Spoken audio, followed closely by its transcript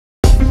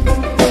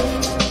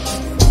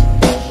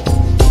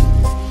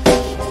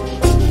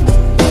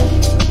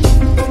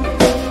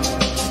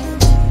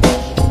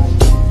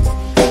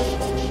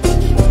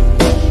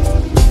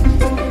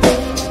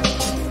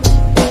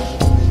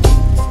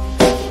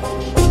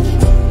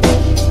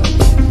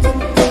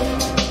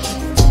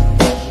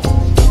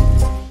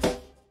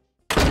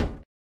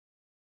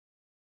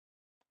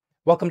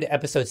Welcome to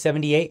episode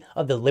 78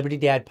 of the Liberty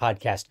Dad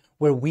podcast,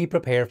 where we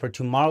prepare for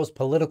tomorrow's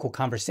political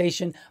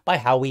conversation by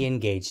how we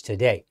engage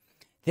today.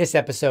 This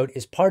episode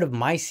is part of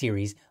my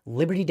series,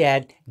 Liberty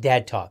Dad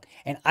Dad Talk,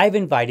 and I've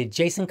invited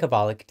Jason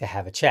Kovalik to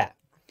have a chat.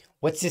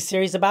 What's this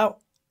series about?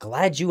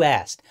 Glad you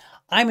asked.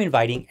 I'm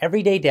inviting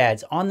everyday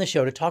dads on the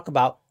show to talk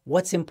about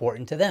what's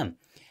important to them.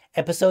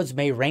 Episodes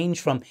may range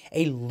from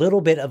a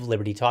little bit of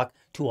liberty talk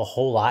to a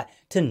whole lot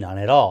to none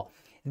at all.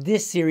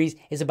 This series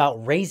is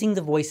about raising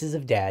the voices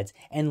of dads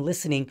and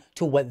listening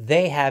to what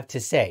they have to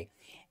say.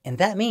 And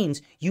that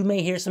means you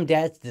may hear some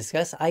dads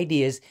discuss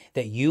ideas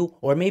that you,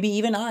 or maybe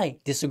even I,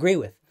 disagree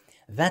with.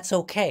 That's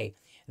okay.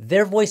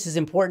 Their voice is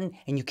important,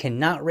 and you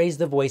cannot raise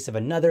the voice of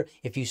another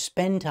if you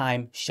spend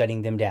time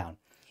shutting them down.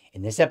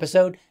 In this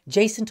episode,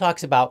 Jason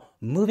talks about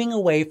moving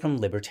away from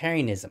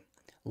libertarianism.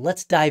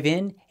 Let's dive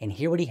in and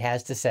hear what he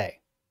has to say.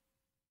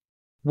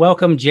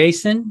 Welcome,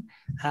 Jason.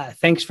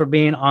 Thanks for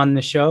being on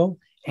the show.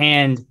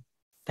 And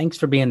thanks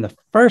for being the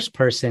first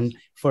person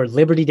for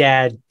Liberty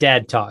Dad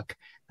Dad Talk.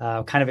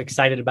 Kind of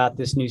excited about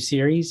this new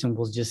series, and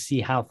we'll just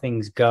see how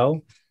things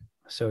go.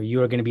 So you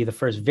are going to be the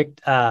first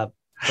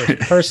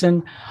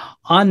person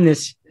on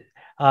this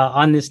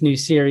new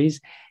series.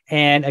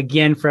 And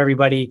again, for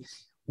everybody,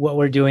 what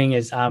we're doing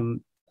is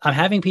I'm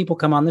having people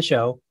come on the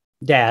show,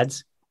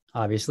 dads,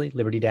 obviously,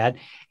 Liberty Dad,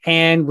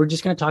 and we're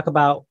just going to talk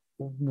about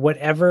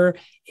whatever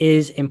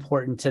is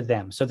important to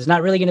them. So there's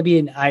not really going to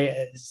be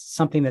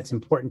something that's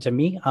important to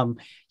me.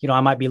 I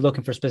might be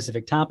looking for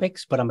specific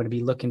topics, but I'm going to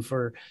be looking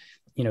for,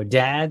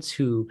 dads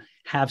who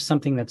have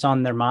something that's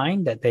on their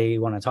mind that they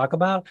want to talk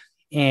about.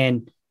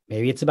 And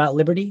maybe it's about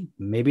liberty.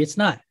 Maybe it's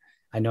not.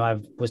 I know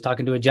I was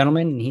talking to a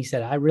gentleman and he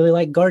said, I really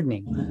like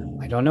gardening.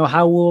 I don't know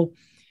how we'll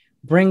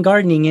bring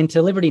gardening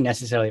into liberty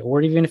necessarily,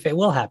 or even if it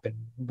will happen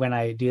when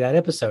I do that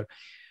episode.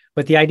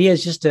 But the idea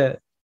is just to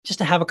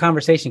have a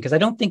conversation, because I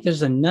don't think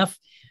there's enough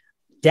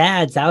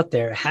dads out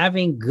there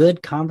having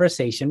good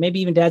conversation,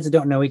 maybe even dads that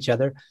don't know each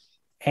other.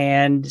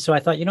 And so I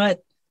thought, you know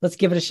what, let's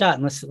give it a shot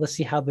and let's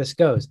see how this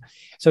goes.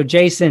 So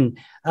Jason,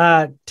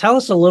 tell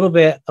us a little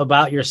bit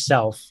about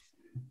yourself.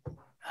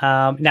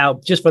 Now,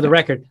 just for the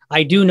record,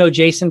 I do know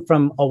Jason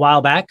from a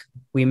while back.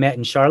 We met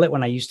in Charlotte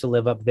when I used to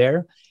live up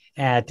there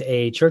at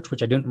a church,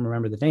 which I don't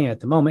remember the name at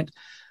the moment.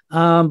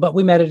 But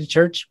we met at a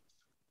church.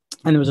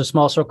 And there was a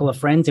small circle of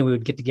friends, and we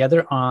would get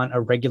together on a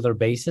regular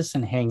basis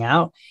and hang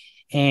out.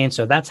 And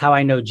so that's how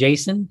I know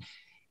Jason.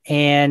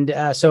 And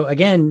so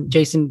again,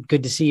 Jason,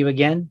 good to see you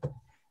again.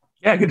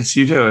 Yeah, good to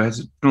see you too.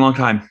 It's been a long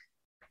time.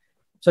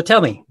 So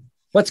tell me,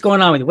 what's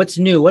going on with you? What's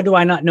new? What do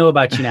I not know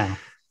about you now?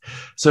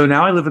 So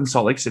now I live in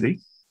Salt Lake City.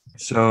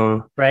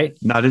 So right,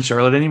 not in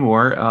Charlotte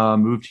anymore.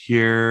 Moved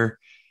here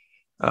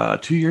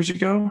 2 years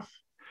ago.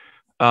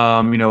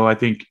 I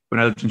think when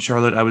I lived in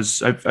Charlotte,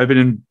 I've been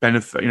in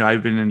benefit,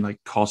 I've been in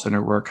like call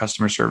center work,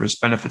 customer service,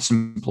 benefits,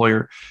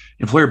 employer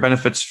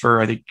benefits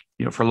for, I think,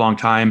 for a long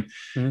time.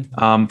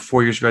 Mm-hmm.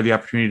 4 years ago, I had the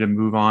opportunity to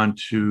move on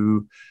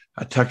to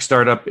a tech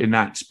startup in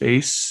that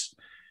space.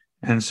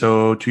 And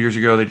so 2 years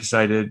ago, they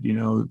decided,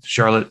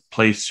 Charlotte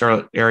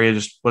area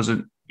just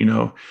wasn't,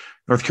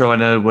 North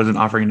Carolina wasn't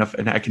offering enough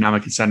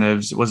economic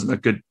incentives. It wasn't a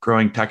good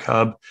growing tech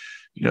hub,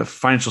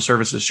 financial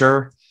services,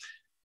 sure.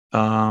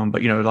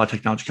 But, a lot of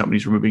technology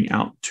companies were moving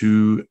out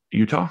to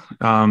Utah,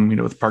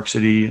 with Park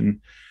City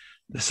and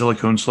the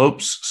Silicon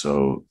Slopes.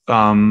 So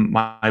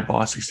my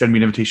boss extended me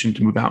an invitation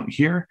to move out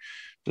here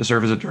to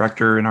serve as a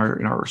director in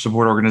our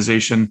support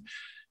organization.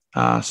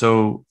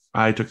 So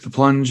I took the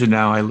plunge, and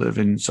now I live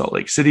in Salt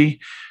Lake City.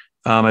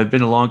 I've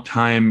been a long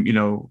time,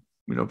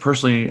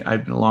 personally,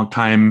 I've been a long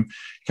time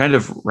kind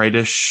of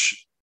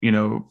rightish,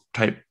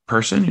 type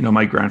person.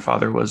 My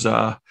grandfather was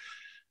a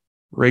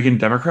Reagan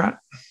Democrat.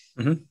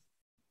 Mm-hmm.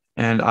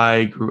 And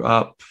I grew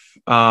up,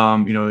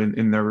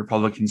 in the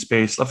Republican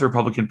space, left the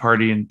Republican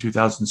Party in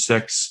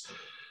 2006,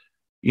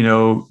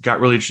 got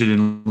really interested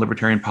in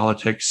libertarian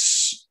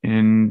politics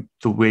in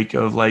the wake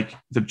of like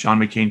the John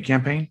McCain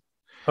campaign.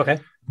 Okay.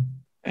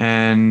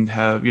 And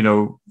have,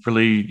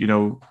 really,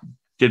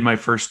 did my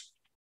first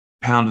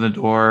pound in the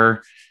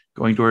door,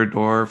 going door to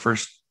door,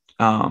 first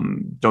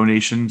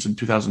donations in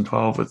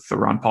 2012 with the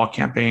Ron Paul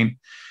campaign.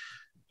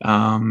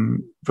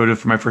 Voted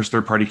for my first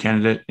third party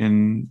candidate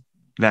in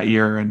that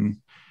year, and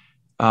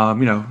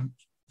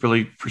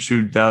really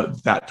pursued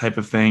that type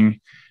of thing.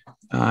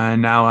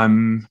 And now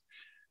I'm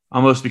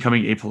almost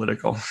becoming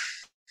apolitical.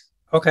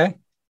 Okay.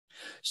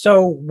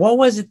 So what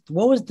was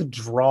the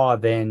draw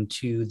then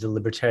to the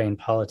libertarian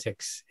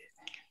politics?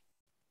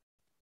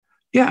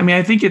 Yeah, I mean,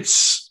 I think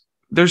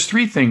there's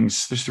three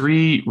things. There's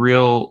three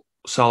real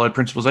solid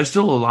principles I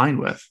still align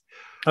with.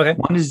 Okay.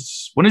 One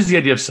is the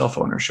idea of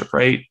self-ownership,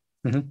 right?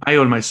 Mm-hmm. I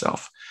own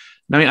myself.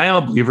 I mean, I am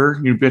a believer.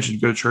 You mentioned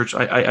go to church.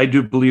 I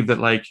do believe that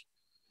like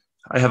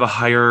I have a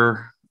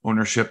higher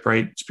ownership,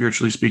 right?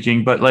 Spiritually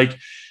speaking, but like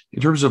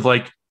in terms of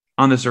like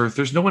on this earth,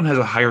 there's no one has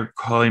a higher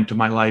claim to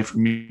my life or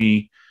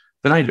me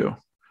than I do.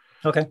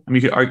 Okay. I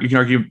mean, you can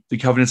argue the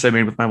covenants I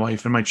made with my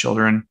wife and my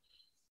children.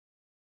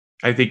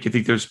 I think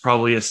there's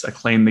probably a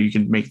claim that you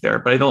can make there,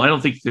 but I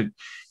don't think that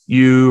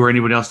you or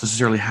anyone else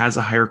necessarily has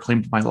a higher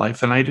claim to my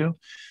life than I do.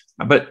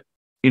 But,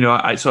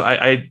 I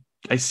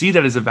see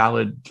that as a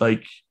valid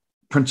like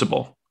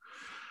principle.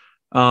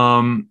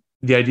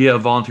 The idea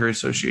of voluntary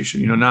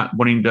association, not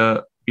wanting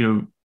to,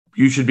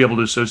 you should be able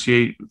to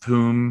associate with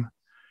whom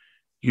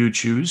you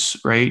choose,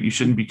 right? You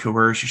shouldn't be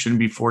coerced. You shouldn't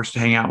be forced to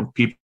hang out with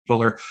people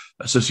or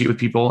associate with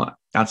people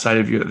outside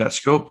of that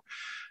scope.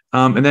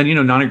 And then,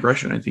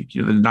 non-aggression. I think,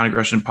 the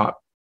non-aggression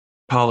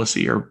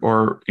policy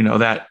or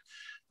that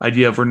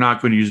idea of we're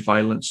not going to use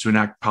violence to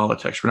enact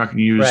politics. We're not going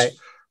to use, right.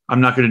 I'm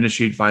not going to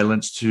initiate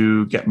violence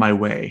to get my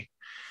way.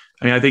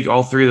 I mean, I think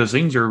all three of those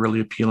things are really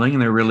appealing,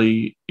 and they're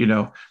really,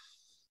 and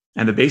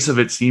the base of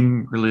it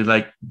seem really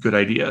like good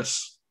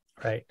ideas.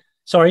 Right.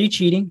 So are you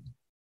cheating?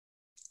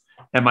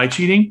 Am I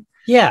cheating?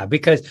 Yeah,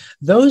 because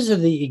those are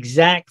the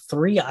exact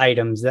three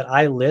items that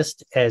I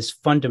list as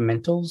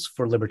fundamentals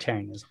for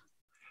libertarianism.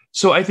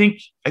 So I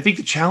think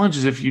the challenge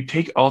is if you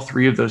take all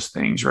three of those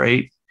things,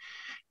 right,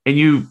 and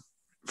you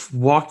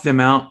walk them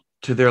out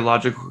to their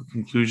logical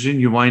conclusion,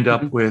 you wind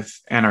up with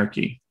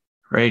anarchy,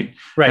 right?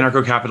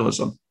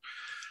 Anarcho-capitalism.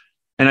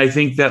 And I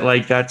think that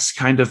like that's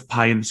kind of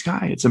pie in the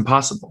sky. It's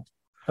impossible.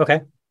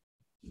 Okay.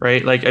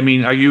 Right. Like, I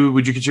mean,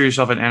 would you consider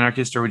yourself an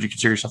anarchist, or would you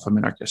consider yourself a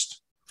minarchist?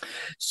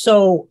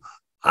 So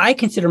I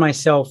consider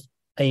myself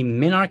a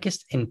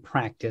minarchist in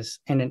practice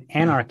and an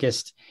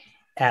anarchist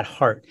at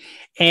heart.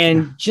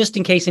 And just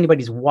in case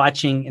anybody's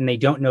watching and they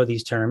don't know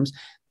these terms,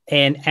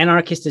 an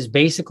anarchist is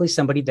basically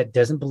somebody that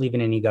doesn't believe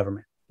in any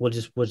government. We'll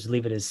just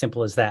leave it as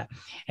simple as that.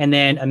 And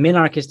then a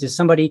minarchist is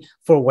somebody,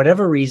 for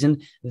whatever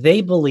reason,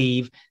 they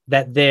believe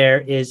that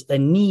there is a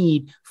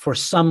need for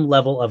some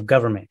level of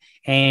government.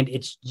 And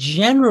it's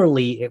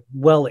generally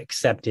well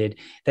accepted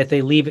that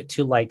they leave it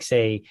to, like,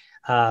 say,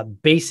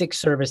 basic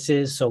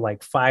services. So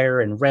like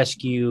fire and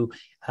rescue,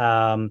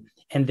 and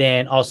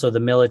then also the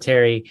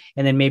military,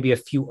 and then maybe a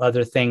few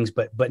other things,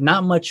 but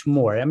not much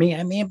more. I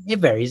mean, it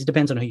varies. It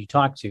depends on who you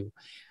talk to.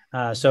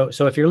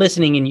 So if you're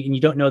listening and you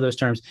don't know those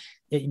terms,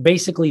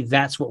 basically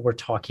that's what we're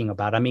talking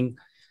about. I mean,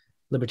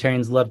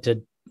 libertarians love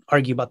to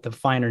argue about the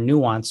finer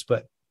nuance,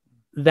 but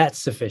that's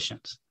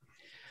sufficient.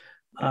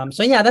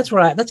 So yeah, that's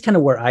kind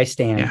of where I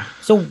stand. Yeah.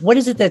 So what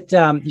is it that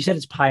you said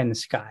it's pie in the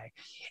sky,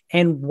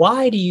 and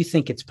why do you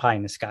think it's pie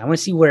in the sky? I want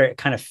to see where it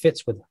kind of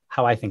fits with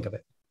how I think of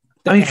it.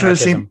 For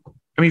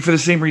the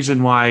same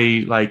reason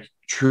why like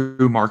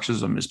true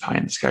Marxism is pie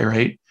in the sky,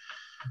 right?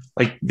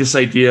 Like this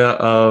idea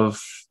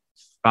of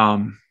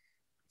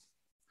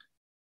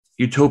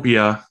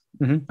utopia.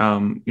 If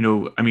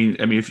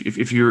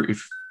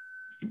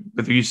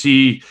you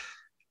see,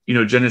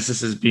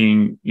 Genesis as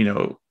being,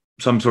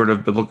 some sort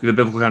of the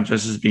biblical account of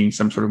Genesis being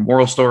some sort of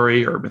moral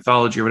story or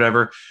mythology or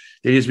whatever,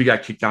 the idea is we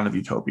got kicked out of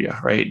utopia,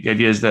 right? The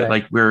idea is that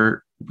like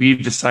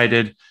we've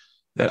decided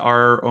that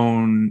our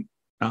own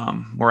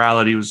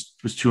morality was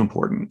too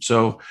important.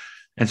 So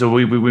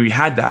we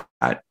had that,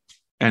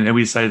 and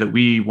we decided that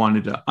we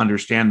wanted to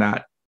understand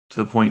that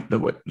to the point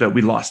that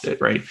we lost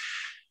it, right?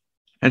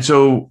 And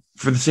so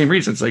for the same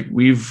reasons, like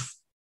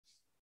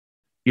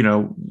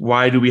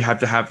why do we have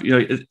to have,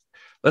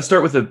 let's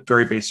start with a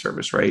very base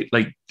service, right?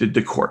 Like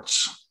the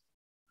courts.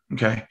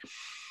 Okay.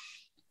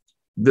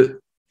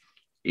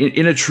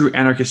 In a true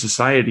anarchist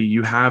society,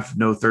 you have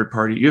no third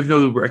party. You have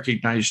no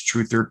recognized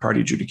true third party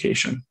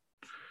adjudication.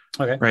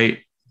 Okay. Right.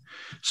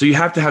 So you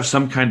have to have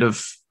some kind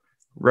of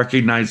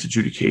recognized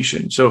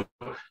adjudication. So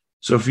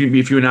if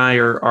you and I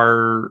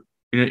are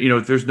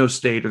if there's no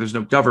state or there's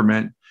no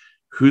government,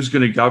 who's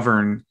going to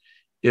govern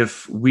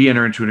if we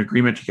enter into an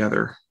agreement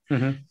together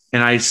and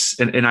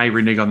I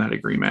renege on that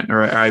agreement,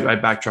 or I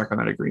backtrack on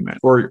that agreement,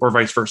 or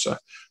vice versa?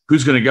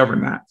 Who's going to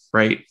govern that,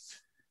 right?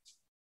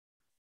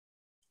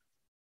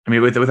 I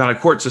mean, without a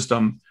court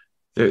system,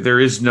 there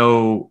is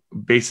no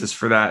basis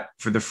for that,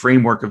 for the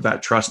framework of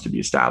that trust to be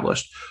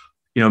established.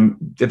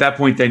 At that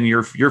point, then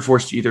you're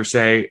forced to either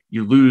say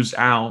you lose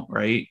out,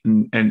 right,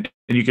 and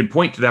you can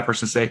point to that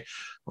person and say,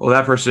 well,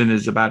 that person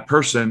is a bad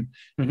person,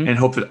 and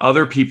hope that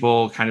other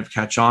people kind of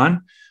catch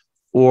on,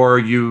 or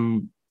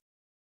you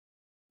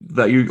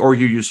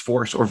use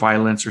force or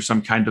violence or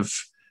some kind of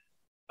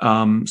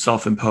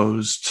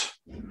self-imposed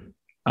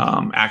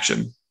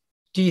action.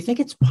 Do you think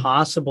it's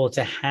possible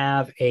to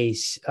have an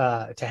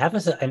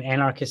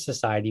anarchist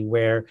society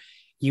where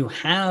you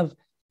have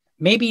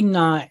maybe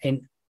not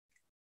an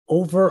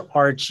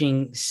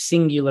overarching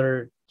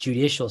singular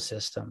judicial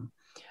system,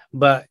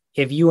 but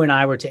if you and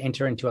I were to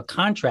enter into a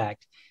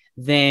contract,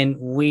 then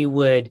we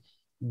would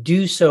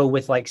do so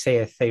with, like, say,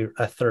 a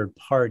third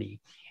party.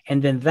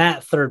 And then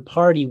that third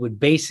party would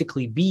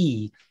basically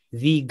be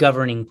the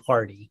governing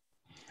party,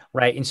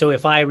 right? And so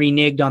if I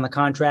reneged on the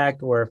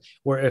contract, or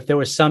if there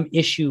was some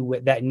issue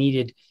that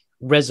needed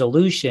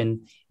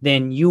resolution,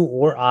 then you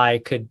or I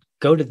could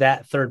go to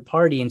that third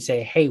party and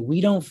say, hey,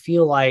 we don't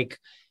feel like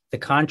the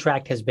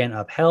contract has been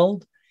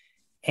upheld,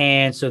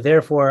 and so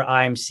therefore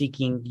I'm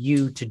seeking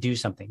you to do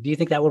something. Do you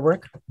think that would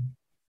work?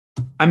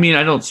 I mean,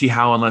 I don't see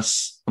how,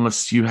 unless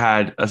you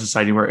had a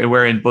society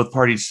wherein both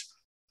parties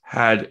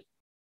had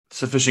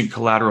sufficient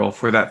collateral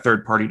for that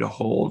third party to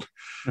hold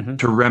Mm-hmm.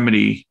 to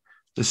remedy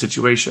the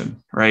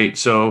situation, right?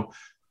 So,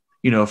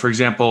 for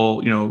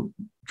example,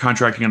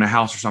 contracting on a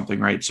house or something,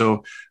 right?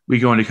 So we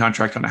go into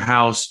contract on a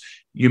house,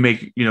 you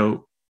make,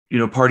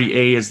 party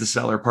A is the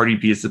seller, party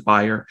B is the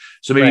buyer.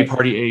 So maybe Right.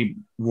 party A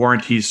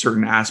warranties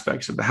certain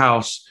aspects of the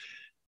house.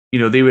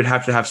 They would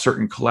have to have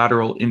certain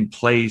collateral in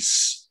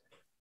place,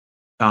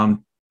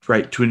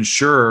 right, to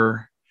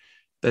ensure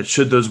that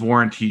should those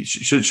warranties,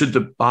 should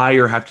the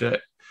buyer have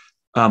to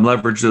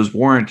leverage those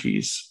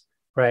warranties,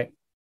 Right.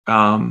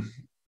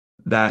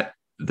 that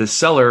the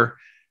seller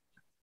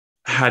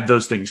had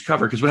those things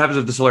covered. Because what happens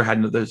if the seller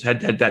had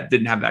that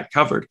didn't have that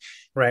covered?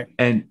 Right.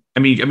 And I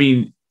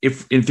mean,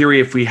 if in theory,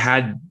 if we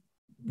had,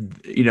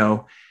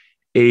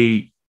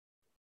 a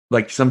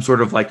like some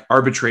sort of like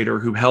arbitrator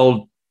who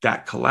held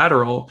that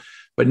collateral,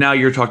 but now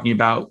you're talking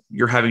about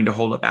you're having to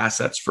hold up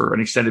assets for an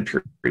extended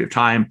period of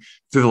time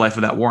through the life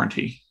of that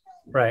warranty.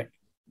 Right.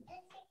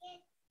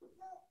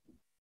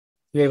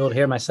 You able to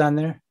hear my son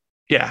there?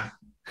 Yeah.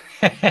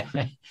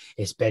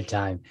 It's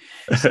bedtime.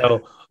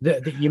 So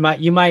you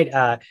might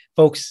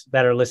folks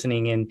that are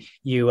listening in,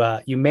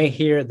 you may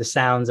hear the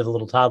sounds of a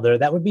little toddler.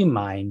 That would be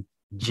mine,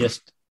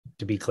 just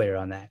to be clear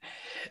on that.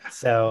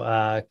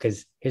 So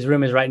because his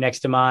room is right next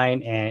to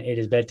mine and it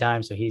is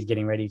bedtime, so he's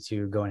getting ready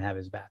to go and have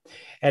his bath.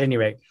 At any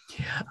rate,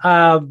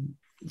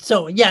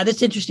 so yeah,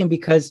 that's interesting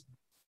because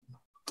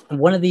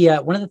one of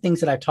the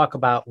things that I talk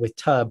about with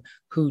Tub,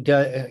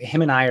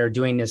 him and I are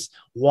doing this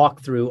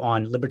walkthrough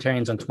on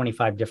libertarians on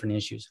 25 different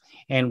issues.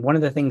 And one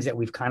of the things that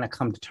we've kind of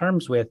come to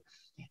terms with,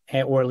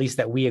 or at least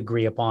that we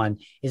agree upon,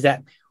 is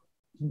that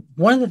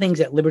one of the things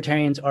that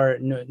libertarians are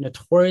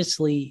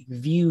notoriously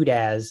viewed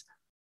as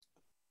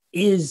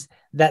is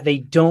that they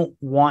don't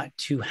want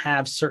to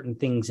have certain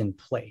things in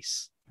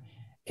place.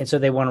 And so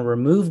they want to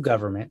remove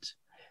government,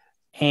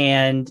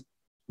 and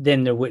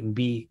then there wouldn't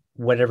be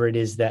whatever it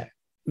is that,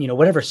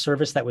 whatever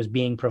service that was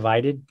being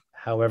provided,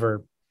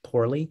 however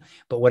poorly,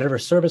 but whatever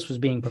service was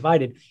being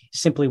provided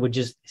simply would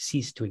just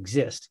cease to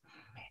exist.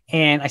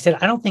 And I said,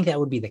 I don't think that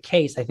would be the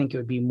case. I think it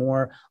would be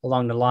more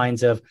along the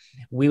lines of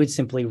we would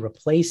simply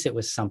replace it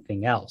with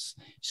something else.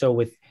 So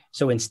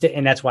instead,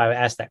 and that's why I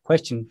asked that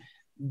question,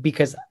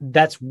 because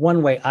that's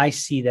one way I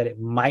see that it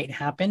might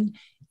happen.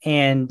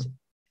 And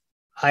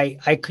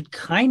I could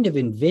kind of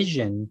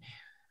envision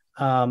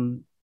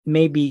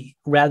maybe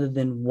rather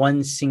than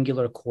one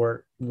singular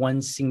court,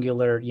 one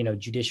singular,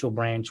 judicial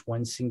branch,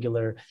 one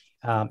singular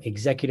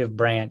executive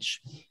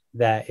branch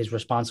that is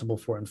responsible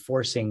for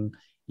enforcing,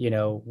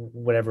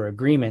 whatever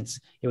agreements,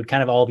 it would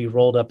kind of all be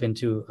rolled up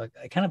into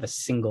a kind of a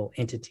single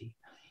entity,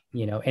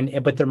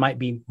 but there might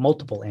be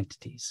multiple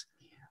entities,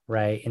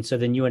 right? And so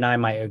then you and I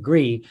might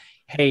agree,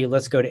 hey,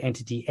 let's go to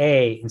entity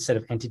A instead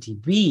of entity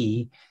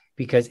B,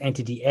 because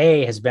entity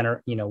A has been,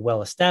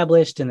 well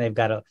established, and they've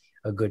got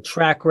a good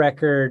track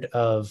record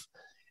of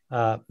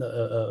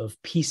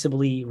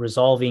peaceably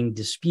resolving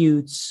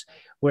disputes,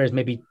 whereas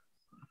maybe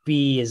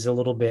B is a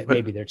little bit,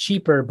 maybe they're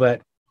cheaper,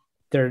 but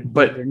they're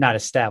not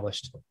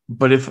established.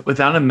 But if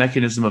without a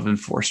mechanism of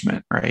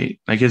enforcement, right?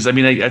 Because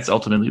that's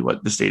ultimately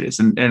what the state is,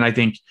 and I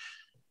think,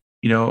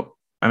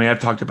 I've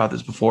talked about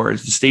this before.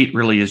 Is the state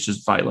really is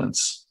just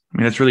violence?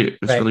 That's really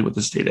what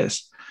the state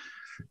is.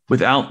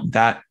 Without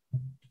that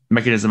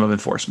mechanism of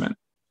enforcement,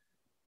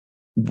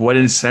 what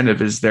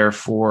incentive is there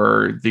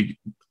for the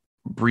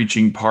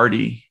breaching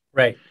party,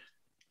 right,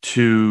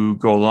 to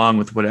go along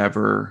with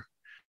whatever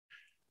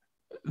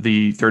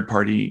the third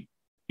party,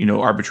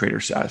 arbitrator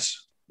says?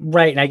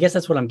 Right. And I guess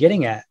that's what I'm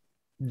getting at.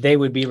 They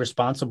would be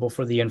responsible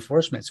for the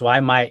enforcement. So I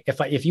might,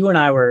 if you and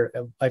I were,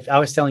 if I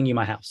was selling you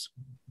my house,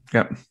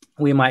 yep,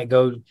 we might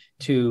go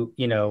to,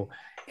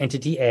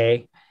 entity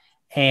A,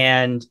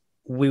 and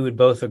we would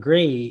both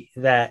agree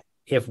that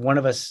if one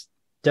of us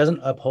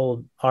doesn't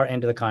uphold our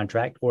end of the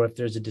contract, or if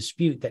there's a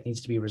dispute that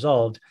needs to be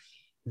resolved,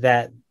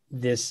 that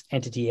this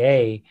entity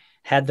A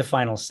had the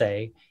final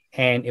say.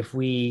 And if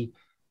we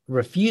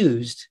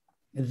refused,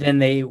 then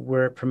they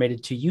were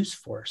permitted to use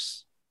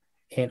force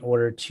in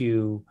order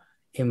to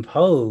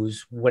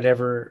impose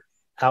whatever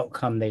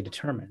outcome they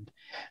determined.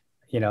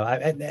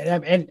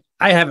 And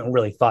I haven't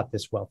really thought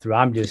this well through.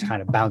 I'm just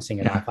kind of bouncing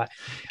it off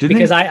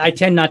because I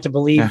tend not to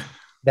believe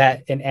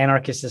that an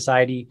anarchist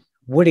society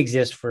would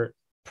exist for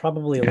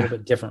probably a little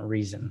bit different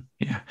reason.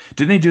 Yeah.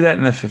 Didn't they do that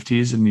in the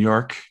 50s in New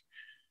York?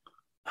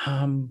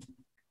 I'm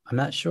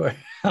not sure,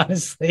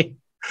 honestly.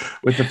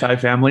 With the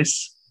 5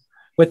 families?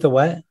 With the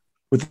what?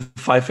 With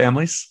the 5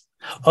 families?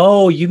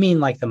 Oh, you mean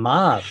like the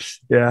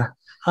mobs? Yeah.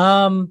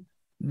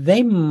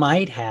 They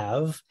might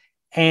have.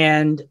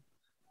 And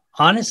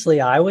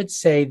honestly, I would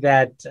say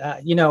that,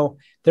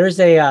 there's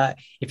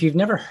if you've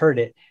never heard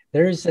it,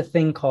 there's a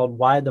thing called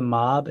Why the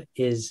Mob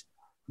is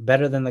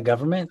Better Than the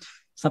Government,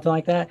 something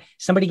like that.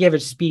 Somebody gave a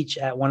speech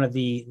at one of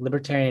the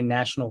Libertarian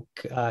National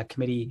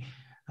Committee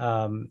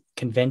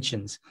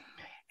conventions.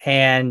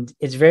 And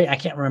I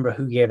can't remember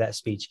who gave that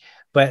speech,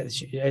 but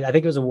I think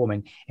it was a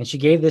woman. And she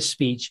gave this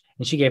speech,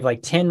 and she gave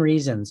like 10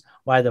 reasons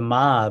why the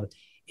mob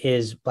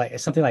is like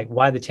something like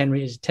why the 10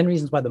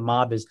 reasons why the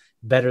mob is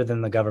better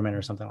than the government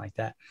or something like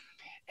that.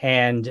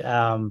 And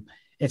so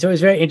it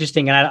was very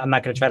interesting. And I'm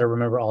not going to try to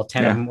remember all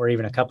 10 of them or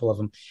even a couple of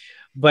them.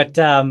 But,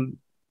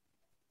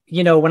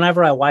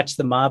 whenever I watch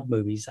the mob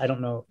movies, I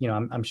don't know,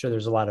 I'm sure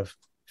there's a lot of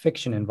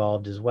fiction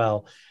involved as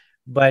well.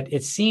 But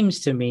it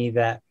seems to me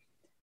that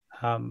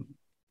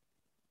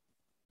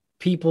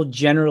people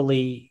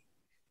generally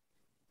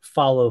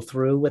follow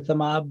through with the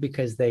mob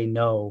because they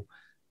know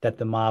that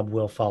the mob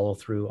will follow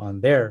through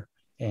on their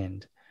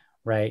end,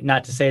 right?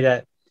 Not to say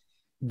that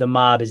the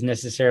mob is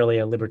necessarily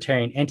a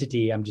libertarian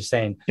entity. I'm just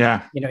saying,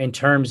 in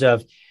terms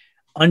of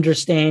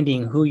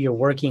understanding who you're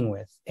working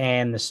with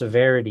and the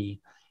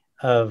severity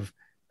of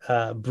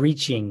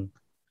breaching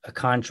a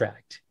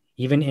contract,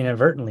 even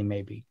inadvertently,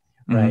 maybe,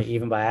 right?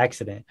 Even by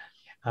accident.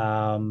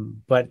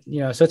 But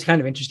so it's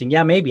kind of interesting.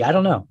 Yeah, maybe. I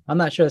don't know. I'm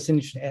not sure. That's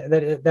interesting.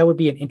 That would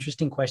be an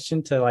interesting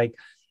question to like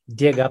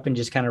dig up and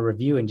just kind of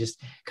review and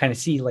just kind of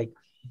see like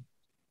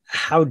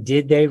how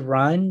did they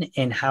run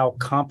and how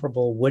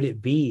comparable would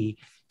it be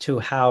to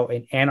how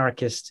an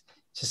anarchist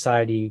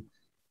society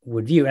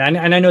would view. And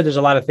I know there's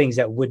a lot of things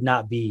that would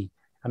not be.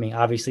 I mean,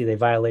 obviously they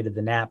violated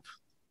the NAP,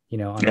 on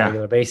a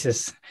regular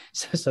basis.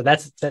 So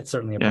that's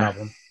certainly a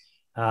problem.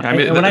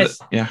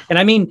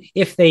 I mean,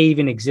 if they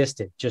even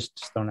existed,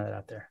 just throwing that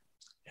out there.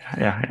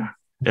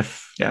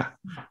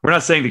 We're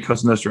not saying the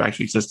Cosa Nostra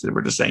actually existed.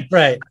 We're just saying,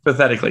 right,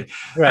 hypothetically.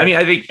 Right. I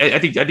mean, I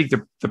think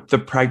the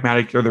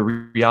pragmatic or the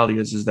reality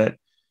is that,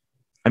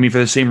 I mean, for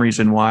the same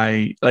reason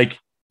why, like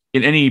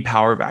in any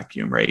power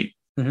vacuum, right?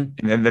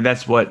 Mm-hmm. And then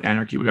that's what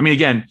anarchy would. I mean,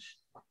 again,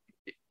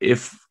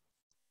 if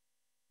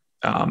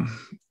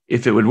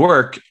it would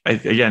work,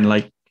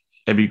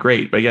 that'd be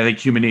great. But again, I think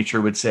human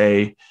nature would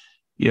say,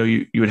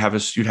 you would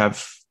have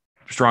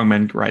strong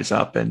men rise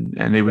up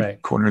and they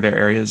would corner their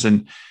areas.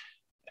 And,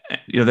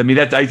 I mean,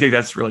 I think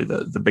that's really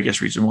the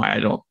biggest reason why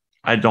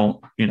I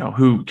don't,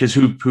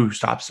 who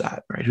stops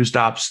that, right? Who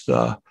stops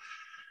the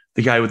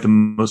guy with the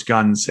most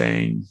guns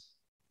saying,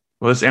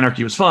 well, this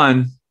anarchy was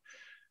fun,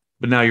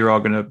 but now you're all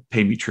going to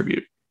pay me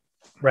tribute.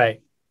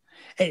 Right.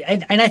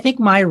 And I think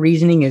my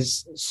reasoning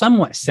is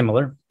somewhat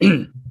similar.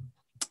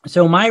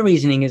 So my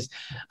reasoning is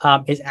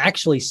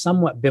actually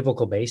somewhat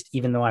biblical based,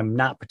 even though I'm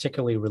not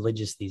particularly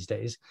religious these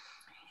days.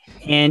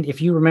 And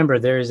if you remember,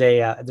 there's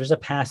a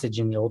passage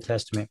in the Old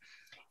Testament,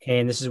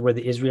 and this is where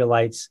the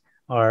Israelites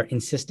are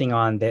insisting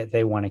on that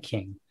they want a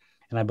king.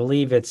 And I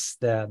believe it's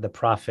the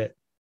prophet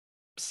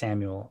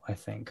Samuel, I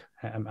think.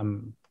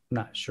 I'm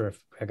not sure if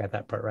I got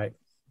that part right.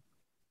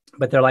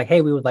 But they're like,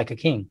 hey, we would like a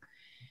king.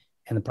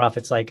 And the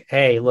prophet's like,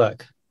 hey,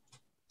 look,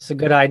 it's a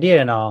good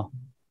idea and all,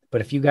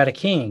 but if you got a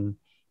king,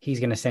 he's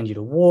going to send you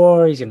to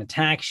war. He's going to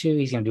tax you.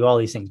 He's going to do all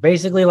these things,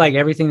 basically like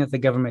everything that the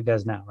government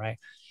does now. Right.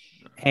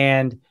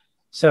 And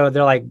so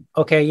they're like,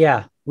 okay,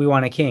 yeah, we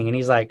want a king. And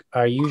he's like,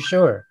 are you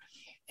sure?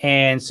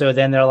 And so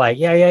then they're like,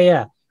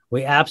 yeah.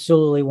 We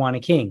absolutely want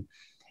a king.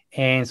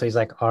 And so he's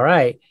like, all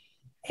right.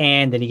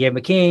 And then he gave him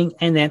a king,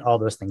 and then all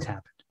those things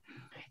happened.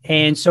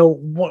 And so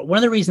one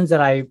of the reasons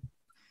that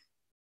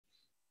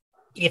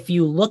if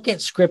you look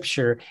at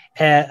scripture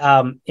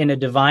in a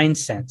divine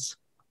sense,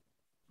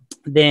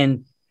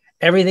 then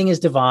everything is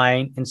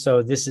divine. And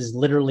so this is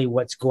literally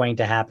what's going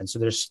to happen. So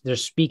they're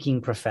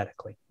speaking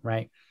prophetically,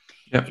 right?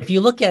 Yep. If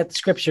you look at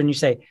scripture and you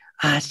say,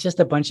 it's just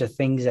a bunch of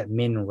things that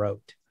men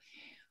wrote.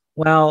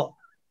 Well,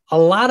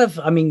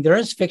 there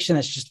is fiction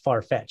that's just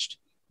far-fetched,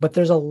 but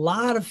there's a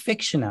lot of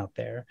fiction out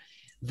there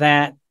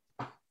that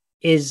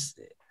is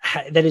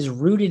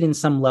rooted in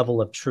some level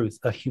of truth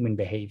of human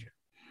behavior.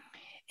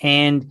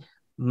 And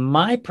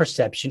my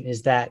perception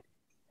is that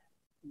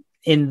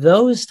in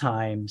those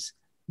times,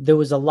 there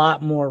was a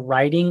lot more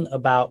writing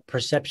about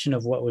perception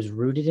of what was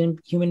rooted in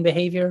human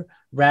behavior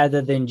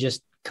rather than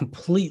just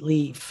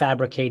completely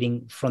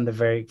fabricating from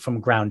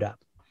ground up.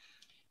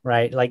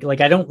 Right.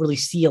 Like I don't really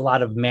see a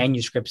lot of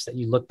manuscripts that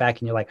you look back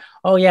and you're like,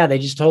 oh yeah, they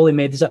just totally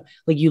made this up.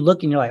 Like you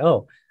look and you're like,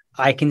 oh,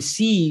 I can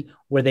see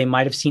where they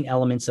might've seen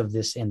elements of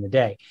this in the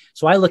day.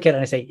 So I look at it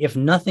and I say, if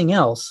nothing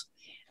else,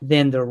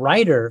 then the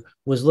writer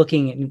was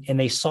looking and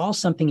they saw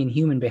something in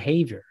human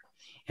behavior.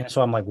 And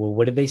so I'm like, well,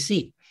 what did they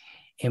see?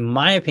 In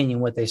my opinion,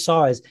 what they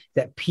saw is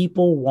that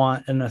people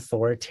want an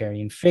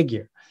authoritarian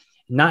figure,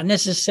 not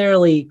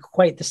necessarily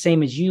quite the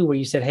same as you, where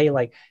you said, hey,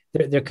 like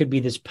there could be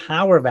this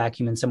power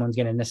vacuum and someone's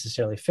going to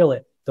necessarily fill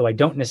it, though I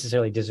don't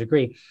necessarily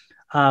disagree.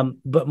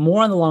 But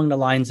more along the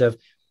lines of,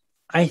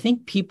 I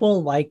think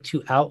people like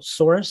to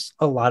outsource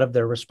a lot of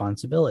their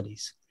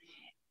responsibilities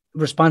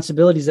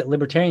that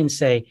libertarians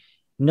say,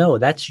 no,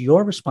 that's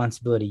your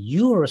responsibility.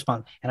 You are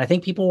responsible. And I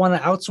think people want to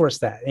outsource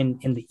that. And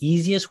the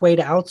easiest way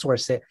to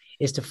outsource it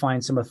is to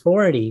find some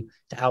authority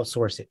to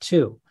outsource it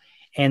to.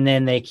 And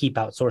then they keep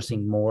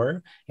outsourcing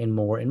more and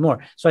more and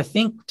more. So I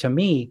think, to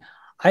me,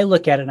 I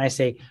look at it and I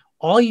say,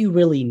 all you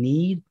really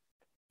need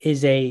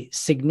is a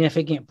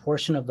significant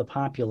portion of the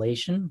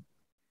population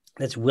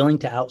that's willing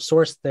to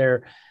outsource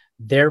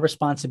their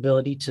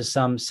responsibility to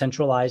some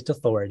centralized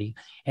authority.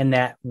 And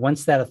that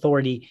once that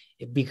authority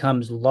it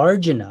becomes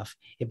large enough,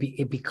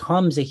 it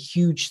becomes a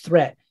huge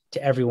threat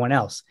to everyone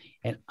else.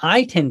 And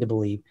I tend to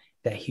believe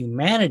that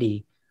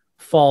humanity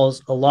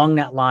falls along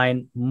that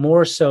line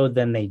more so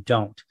than they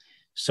don't.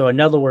 So in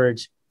other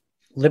words,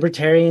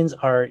 libertarians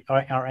are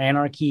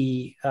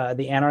anarchy,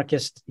 the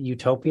anarchist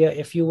utopia,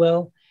 if you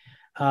will.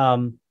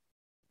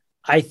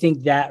 I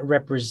think that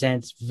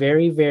represents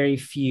very, very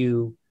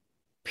few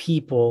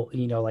people,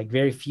 like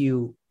very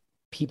few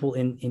people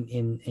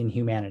in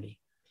humanity,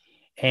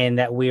 and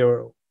that we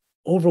are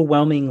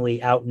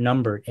overwhelmingly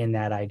outnumbered in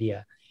that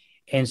idea.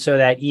 And so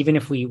that even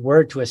if we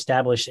were to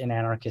establish an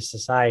anarchist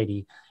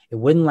society, it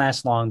wouldn't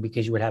last long,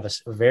 because you would have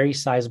a very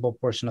sizable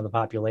portion of the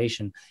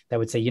population that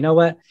would say, you know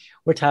what,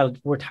 we're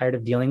tired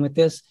of dealing with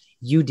this.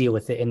 You deal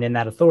with it. And then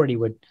that authority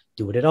would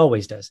do what it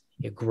always does.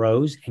 It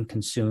grows and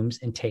consumes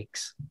and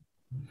takes.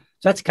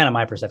 So that's kind of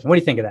my perception. What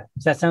do you think of that?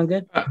 Does that sound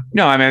good?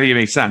 No, I mean, I think it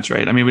makes sense,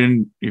 right? I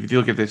mean, if you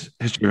look at this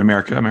history of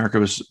America, America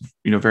was,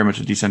 very much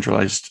a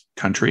decentralized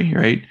country,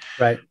 right?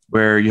 Right.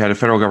 Where you had a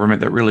federal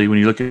government that really, when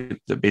you look at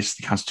the base of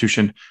the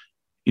Constitution,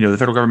 the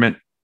federal government,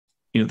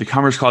 the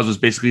Commerce Clause was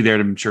basically there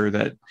to ensure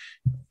that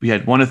we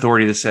had one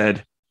authority that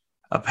said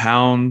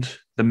the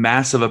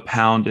mass of a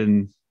pound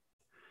in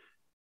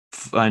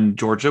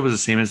Georgia was the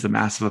same as the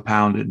mass of a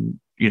pound in,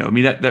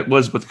 that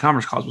was what the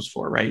Commerce Clause was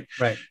for, right?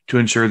 Right. To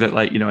ensure that,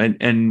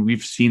 and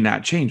we've seen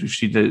that change. We've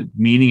seen the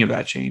meaning of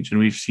that change, and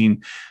we've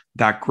seen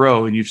that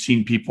grow, and you've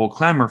seen people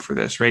clamor for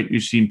this, right?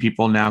 You've seen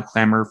people now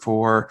clamor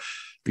for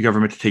the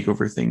government to take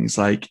over things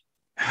like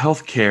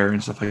healthcare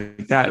and stuff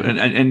like that.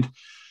 And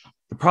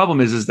the problem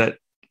is that,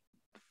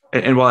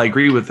 and while I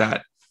agree with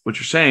that, what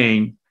you're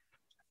saying,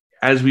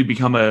 as we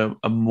become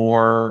a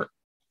more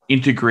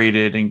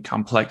integrated and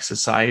complex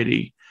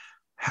society,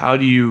 how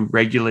do you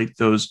regulate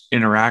those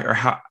or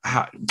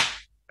how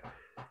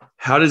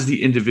does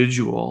the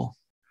individual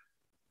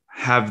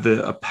have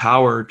a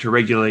power to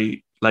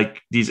regulate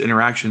these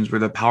interactions where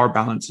the power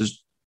balance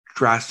is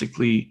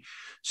drastically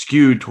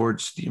skewed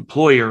towards the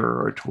employer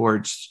or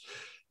towards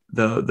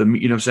the what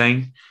I'm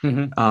saying?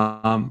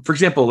 Mm-hmm. For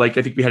example, I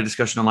think we had a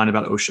discussion online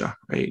about OSHA,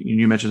 right?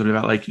 You mentioned something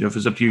about if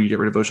it's up to you, you get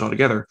rid of OSHA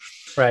altogether.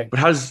 Right. But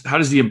how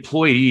does the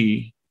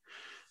employee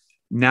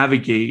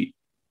navigate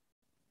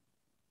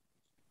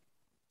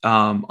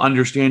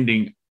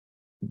understanding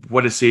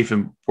what a safe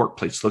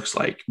workplace looks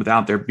like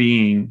without there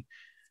being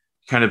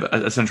kind of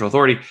a central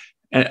authority?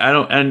 And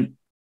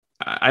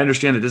I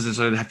understand that this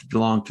doesn't have to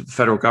belong to the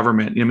federal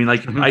government.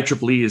 Mm-hmm.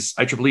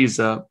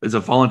 IEEE is a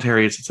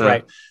voluntary. It's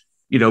right.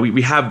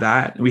 We have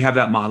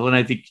that model, and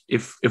I think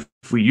if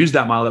we use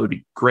that model, that would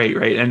be great,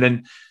 right? And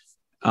then,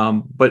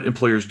 but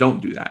employers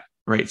don't do that,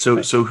 right?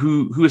 So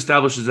who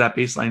establishes that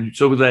baseline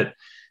so that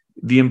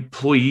the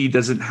employee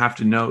doesn't have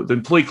to know, the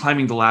employee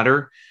climbing the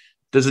ladder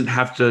doesn't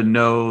have to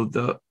know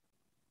the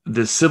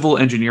civil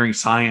engineering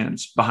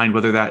science behind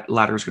whether that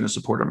ladder is going to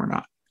support them or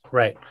not.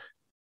 Right.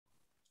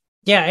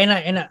 Yeah,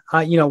 and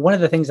one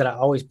of the things that I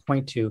always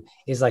point to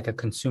is a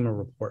Consumer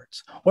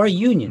Reports or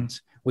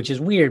unions, which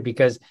is weird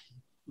because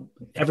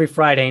every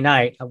Friday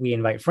night we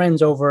invite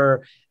friends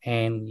over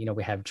and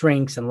we have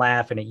drinks and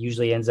laugh, and it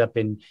usually ends up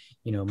in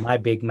my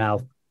big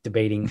mouth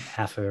debating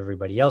half of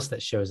everybody else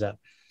that shows up.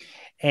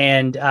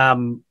 And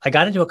I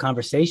got into a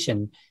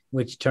conversation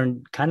which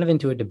turned kind of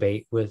into a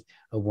debate with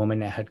a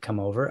woman that had come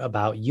over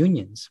about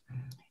unions.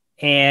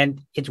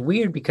 And it's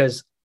weird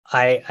because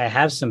I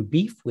have some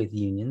beef with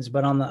unions,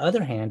 but on the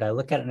other hand, I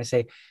look at it and I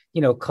say,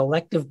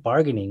 collective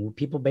bargaining,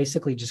 people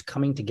basically just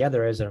coming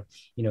together as a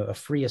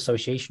free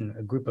association,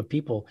 a group of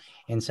people,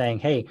 and saying,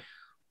 hey,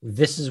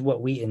 this is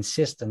what we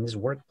insist in this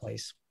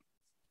workplace.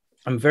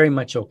 I'm very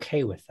much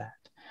okay with that.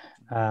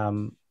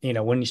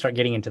 When you start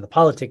getting into the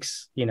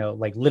politics,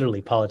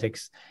 literally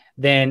politics,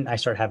 then I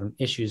start having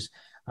issues.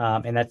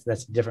 And that's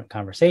a different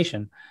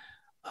conversation.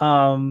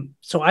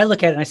 So I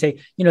look at it and I say,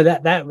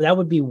 that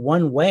would be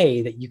one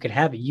way that you could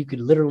have it. You could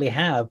literally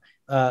have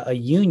a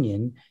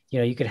union,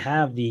 you could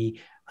have the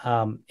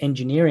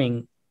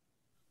engineering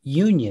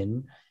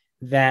union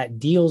that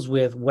deals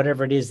with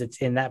whatever it is that's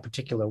in that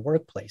particular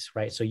workplace,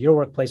 right? So your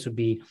workplace would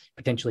be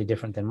potentially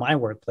different than my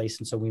workplace.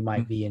 And so we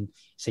might be in,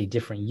 say,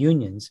 different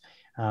unions,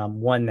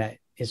 one that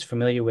is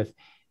familiar with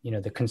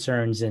the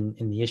concerns and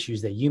the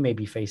issues that you may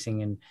be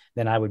facing. And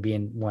then I would be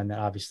in one that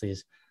obviously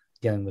is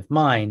dealing with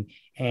mine.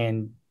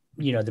 And,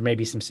 there may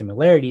be some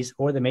similarities,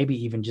 or there may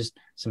be even just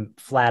some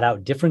flat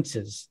out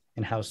differences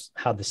in how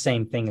the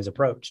same thing is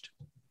approached.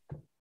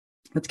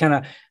 That's kind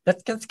of,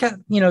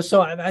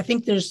 so I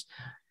think there's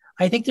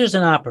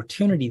an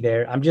opportunity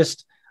there.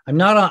 It's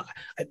not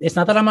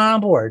that I'm not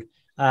on board.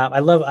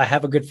 I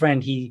have a good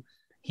friend. He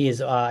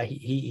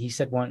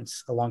said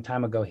once a long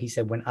time ago, he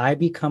said, when I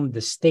become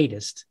the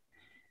statist,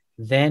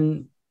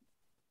 then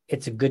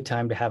it's a good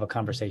time to have a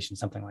conversation,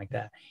 something like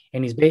that.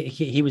 And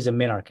he was a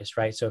minarchist,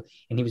 right? So,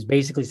 and he was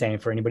basically saying,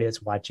 for anybody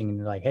that's watching and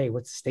they're like, hey,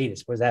 what's the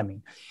statist? What does that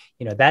mean?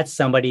 That's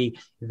somebody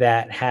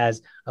that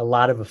has a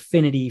lot of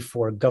affinity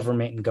for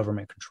government and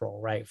government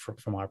control, right?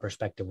 From our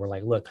perspective, we're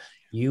like, look,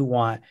 you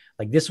want,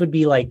 this would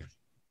be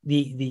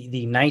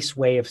the nice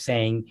way of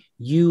saying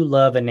you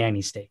love a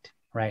nanny state,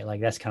 right?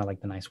 That's kind of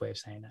the nice way of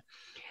saying that.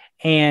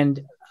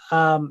 And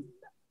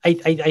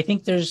I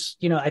think there's,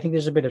 I think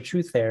there's a bit of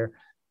truth there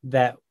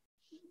that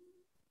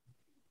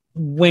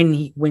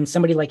when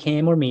somebody like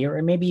him or me,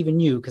 or maybe even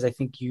you, because I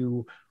think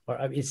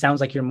it sounds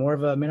like you're more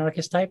of a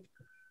minarchist type.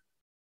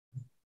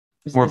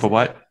 More of a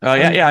what?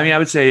 Yeah. I mean, I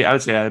would say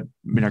a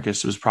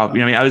minarchist was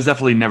probably, I was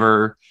definitely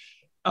never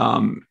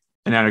an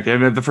anarchist. I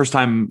mean, the first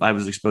time I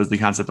was exposed to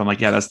the concept, I'm like,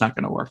 yeah, that's not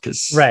going to work,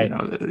 because right.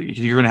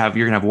 You're going to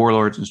have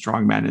warlords and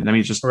strongmen, and I mean,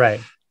 it's just right.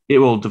 It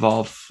will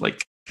devolve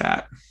like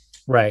that.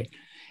 Right.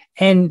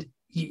 And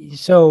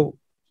so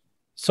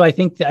I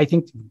think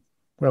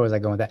where was I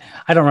going with that?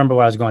 I don't remember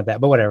where I was going with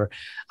that, but whatever.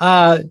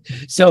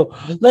 So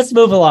let's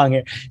move along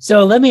here.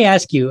 So let me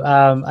ask you,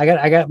 I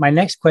got my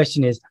next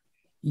question is,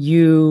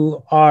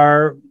 you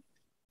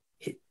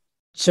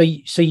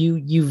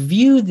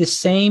view the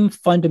same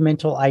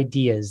fundamental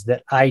ideas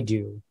that I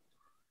do,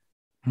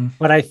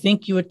 but I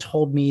think you had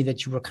told me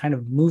that you were kind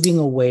of moving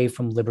away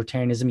from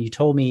libertarianism. You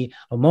told me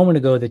a moment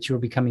ago that you were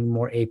becoming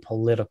more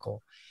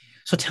apolitical.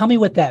 So tell me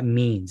what that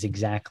means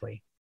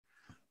exactly.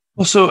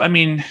 Well, so I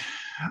mean,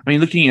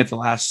 looking at the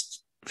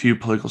last few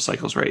political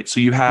cycles, right? So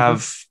you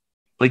have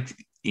like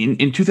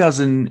in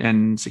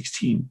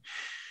 2016,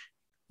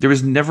 there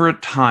was never a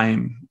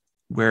time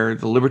where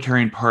the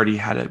Libertarian Party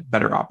had a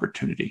better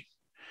opportunity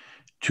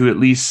to at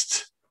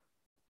least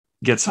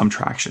get some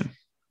traction,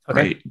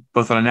 right?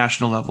 Both on a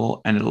national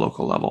level and at a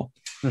local level.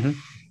 Mm-hmm.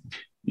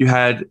 You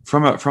had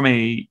from a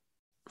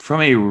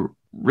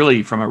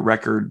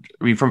record.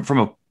 I mean, from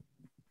a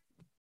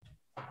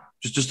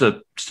just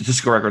a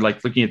statistical record,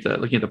 like looking at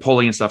the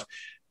polling and stuff,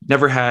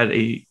 never had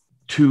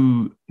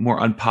two more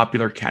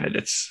unpopular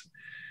candidates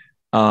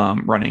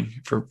running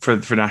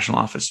for national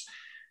office.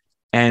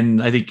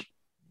 And I think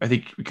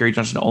Gary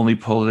Johnson only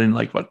pulled in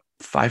like what,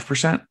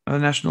 5% of the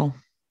national.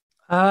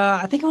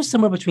 I think it was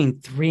somewhere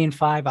between 3 and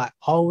 5. I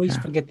always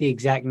forget the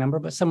exact number,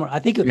 but somewhere I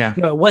think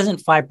it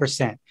wasn't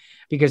 5%,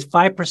 because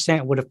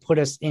 5% would have put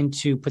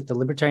the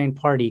Libertarian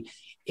Party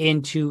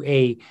into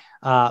a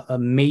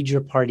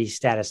major party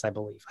status. I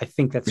believe. I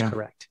think that's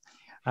correct.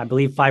 I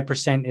believe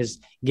 5%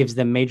 gives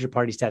them major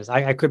party status.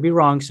 I could be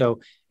wrong. So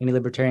any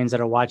libertarians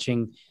that are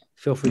watching,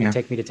 feel free to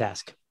take me to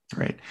task.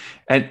 Right.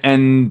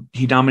 And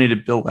he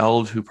nominated Bill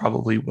Weld, who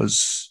probably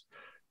was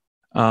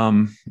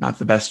not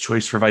the best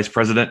choice for vice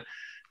president.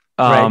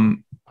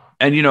 And,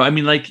 I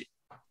mean, like,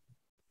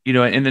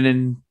 and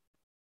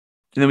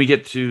then we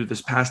get to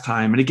this past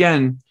time. And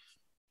again,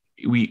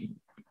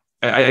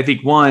 I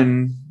think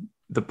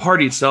the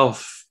party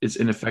itself is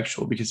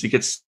ineffectual because it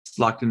gets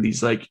locked in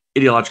these like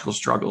ideological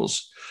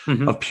struggles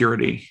of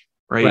purity.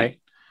 Right.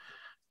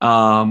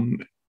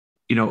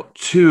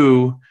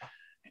 Two,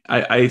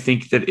 I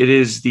think that it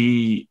is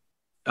the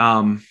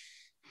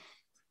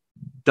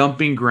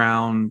dumping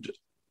ground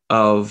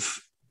of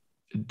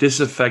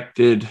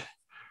disaffected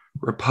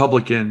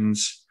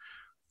Republicans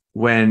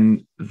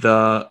when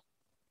the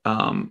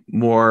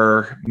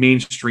more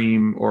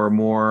mainstream or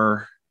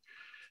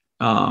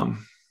the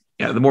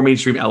more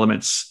mainstream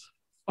elements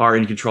are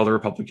in control of the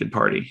Republican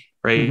Party,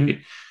 right?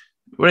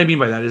 What I mean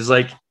by that is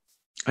like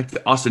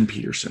the Austin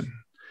Peterson,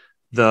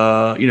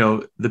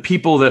 the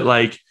people that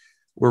like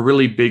were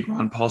really big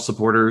Ron Paul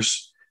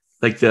supporters,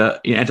 like the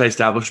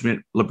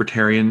anti-establishment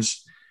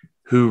libertarians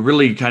who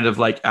really kind of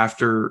like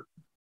after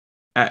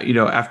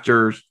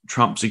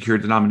Trump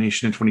secured the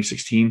nomination in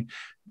 2016,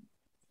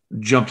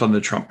 jumped on the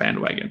Trump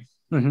bandwagon.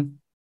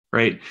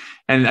 Right.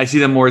 And I see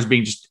them more as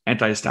being just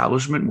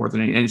anti-establishment more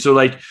than anything. And so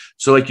in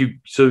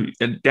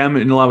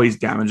a lot of ways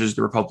damages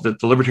the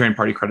Libertarian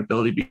Party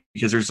credibility,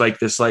 because there's like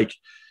this, like,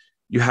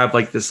 you have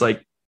like this,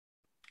 like,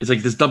 it's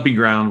like this dumping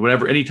ground,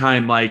 whatever,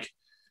 anytime, like,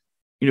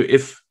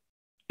 if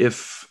in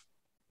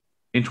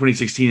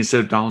 2016, instead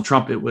of Donald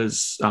Trump, it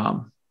was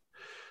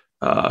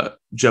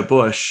Jeb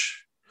Bush,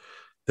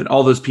 then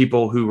all those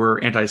people who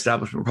were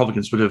anti-establishment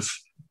Republicans would have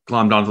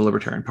glommed onto the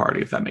Libertarian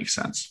Party, if that makes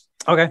sense.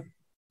 Okay.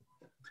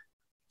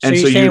 So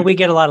you're saying we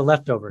get a lot of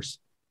leftovers.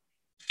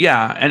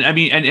 Yeah. And I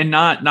mean, and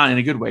not in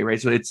a good way, right?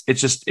 So it's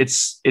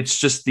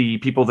just the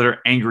people that are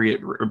angry at,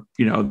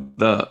 and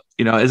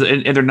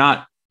they're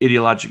not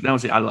ideological. I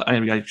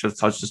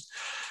was just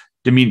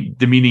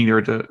demeaning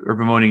or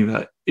bemoaning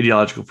the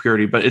ideological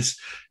purity, but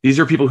these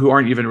are people who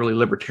aren't even really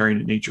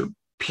libertarian in nature,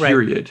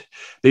 period. Right.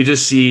 They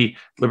just see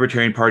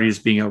Libertarian Party as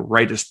being a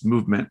rightist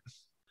movement.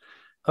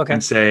 Okay.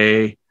 And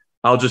say,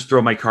 I'll just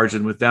throw my cards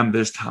in with them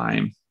this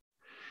time,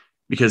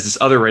 because this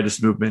other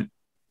rightist movement,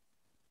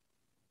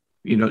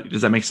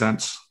 does that make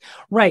sense?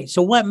 Right.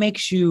 So what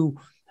makes you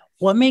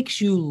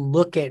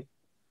look at,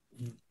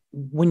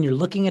 when you're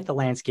looking at the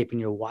landscape and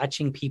you're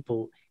watching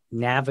people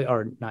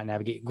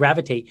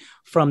gravitate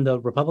from the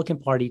Republican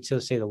Party to,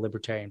 say, the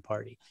Libertarian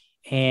Party,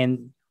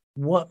 and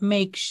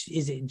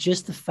is it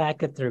just the fact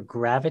that they're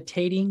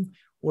gravitating,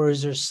 or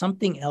is there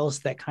something else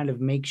that kind of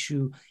makes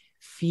you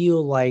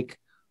feel like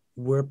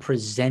we're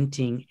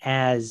presenting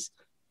as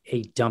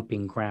a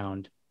dumping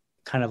ground,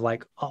 kind of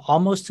like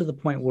almost to the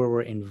point where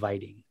we're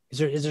inviting?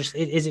 Is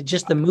it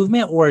just the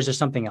movement, or is there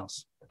something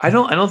else? I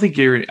don't think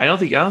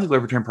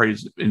Libertarian Party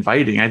is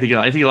inviting. I think in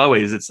a lot of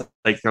ways it's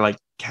like they're like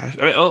cash.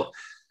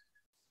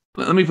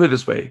 Let me put it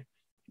this way: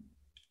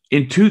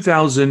 in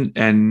 2000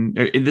 and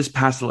in this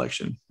past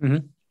election,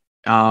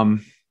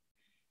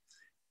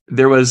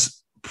 there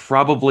was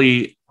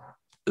probably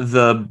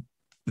the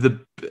the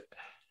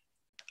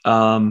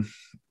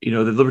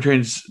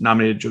Libertarians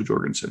nominated Joe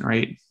Jorgensen,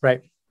 right?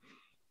 Right.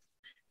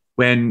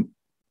 When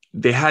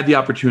they had the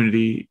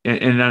opportunity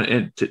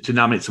and to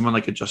nominate someone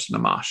like a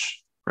Justin Amash,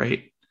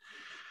 right?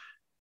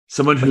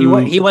 Someone who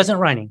he wasn't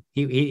running.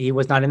 He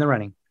was not in the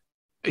running.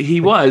 But he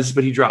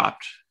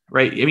dropped,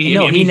 right? I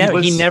mean, he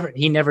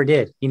never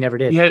did.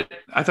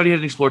 I thought he had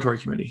an exploratory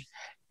committee.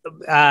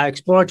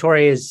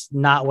 Exploratory is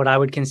not what I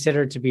would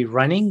consider to be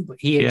running.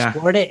 He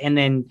explored it and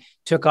then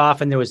took off,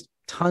 and there was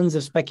tons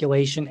of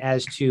speculation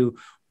as to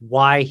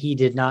why he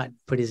did not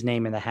put his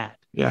name in the hat.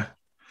 Yeah.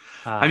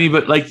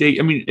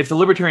 If the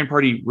Libertarian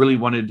Party really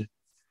wanted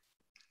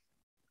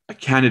a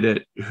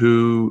candidate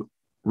who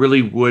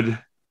really would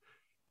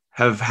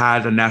have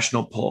had a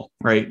national pull,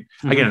 right?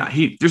 Mm-hmm.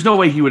 Again, there's no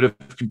way he would have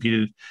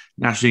competed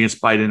nationally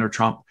against Biden or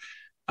Trump.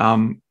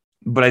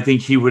 But I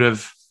think he would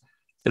have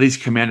at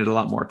least commanded a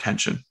lot more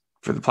attention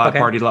for the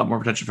party, a lot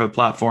more attention for the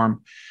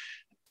platform.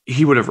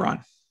 He would have run,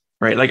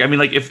 right?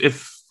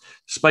 If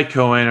Spike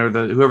Cohen or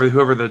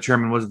whoever the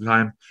chairman was at the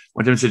time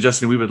went to him and said,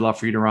 Justin, we would love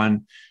for you to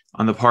run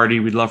on the party.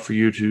 We'd love for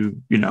you to,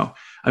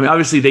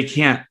 obviously they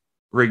can't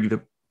rig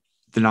the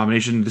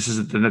nomination. This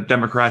is the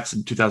Democrats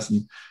in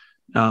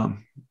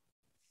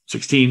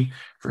 2016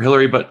 for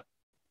Hillary. But,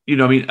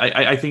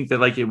 I think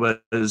that it was,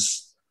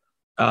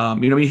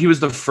 he was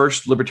the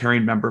first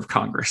Libertarian member of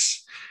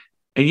Congress.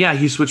 And yeah,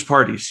 he switched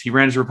parties. He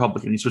ran as a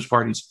Republican. He switched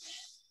parties.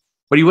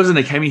 But he wasn't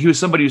he was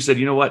somebody who said,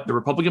 you know what, the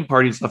Republican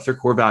Party's left their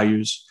core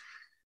values.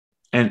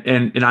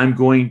 And I'm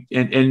going,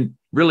 and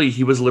really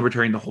he was a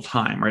libertarian the whole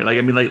time,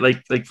 right?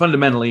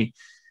 Fundamentally,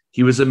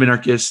 he was a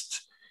minarchist.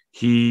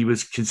 He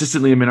was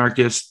consistently a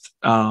minarchist.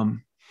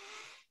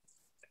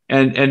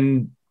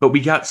 But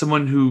we got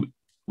someone who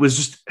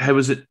was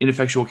an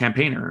ineffectual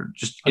campaigner,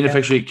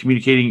 ineffectually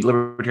communicating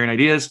libertarian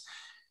ideas.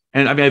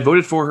 And I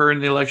voted for her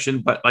in the election,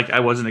 but I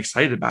wasn't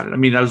excited about it. I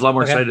was a lot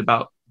more excited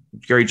about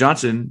Gary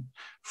Johnson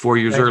 4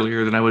 years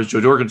earlier than I was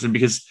Joe Jorgensen,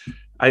 because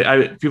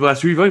people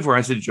asked who you voting for.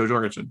 I said Joe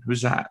Jorgensen.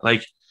 Who's that?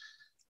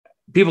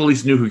 People at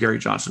least knew who Gary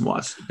Johnson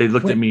was. They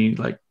looked at me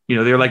they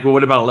were like, well,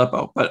 what about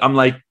Aleppo? But I'm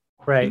like,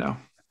 right.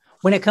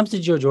 When it comes to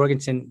Joe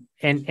Jorgensen,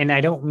 and I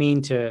don't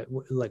mean to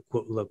look,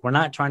 we're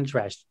not trying to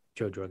trash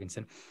Joe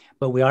Jorgensen,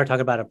 but we are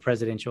talking about a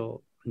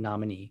presidential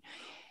nominee.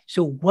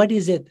 So what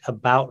is it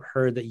about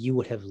her that you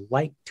would have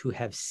liked to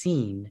have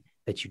seen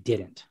that you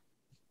didn't?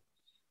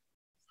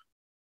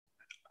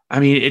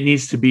 It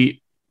needs to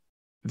be,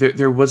 there's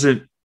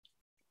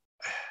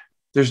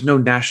no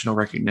national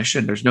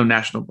recognition. There's no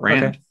national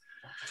brand.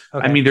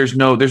 Okay. There's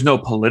no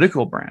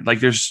political brand.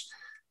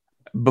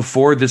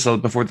 Before this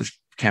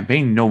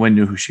campaign, no one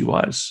knew who she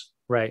was.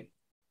 Right.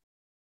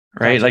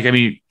 Right.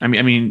 Gotcha.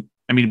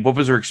 What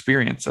was her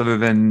experience other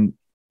than,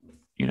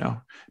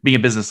 being a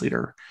business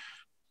leader?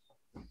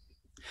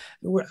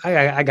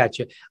 I got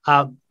you.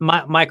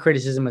 My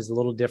criticism is a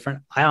little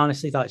different. I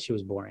honestly thought she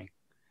was boring.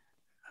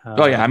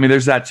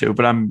 There's that too,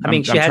 but I'm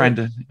trying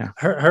to. Yeah.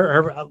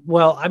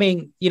 Well, I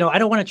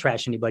don't want to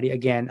trash anybody.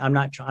 Again, I'm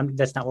not.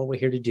 That's not what we're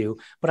here to do.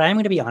 But I am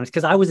going to be honest,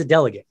 because I was a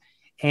delegate,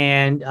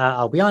 and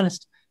I'll be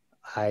honest,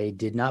 I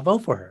did not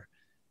vote for her.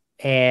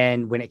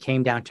 And when it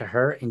came down to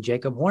her and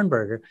Jacob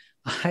Hornberger,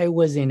 I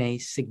was in a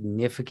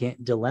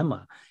significant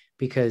dilemma,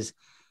 because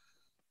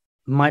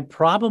my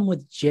problem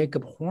with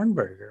Jacob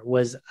Hornberger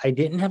was I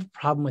didn't have a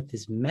problem with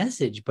his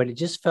message, but it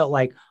just felt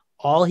like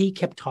all he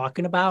kept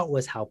talking about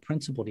was how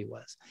principled he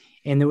was.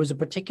 And there was a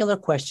particular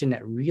question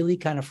that really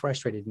kind of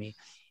frustrated me.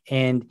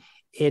 And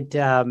it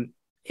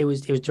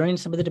was during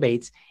some of the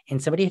debates,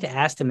 and somebody had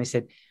asked him, they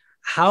said,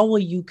 how will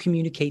you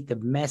communicate the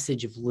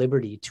message of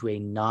liberty to a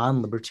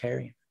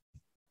non-libertarian?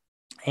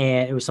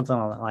 And it was something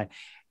along that line.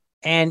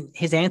 And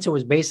his answer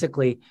was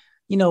basically,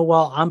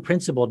 well, I'm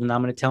principled and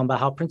I'm going to tell him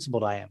about how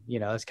principled I am.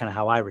 That's kind of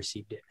how I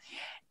received it.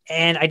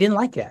 And I didn't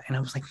like that. And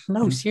I was like,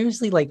 no,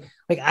 seriously,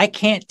 I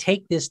can't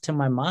take this to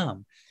my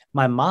mom.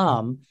 My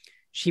mom,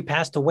 she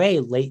passed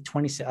away late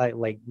 20,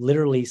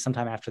 literally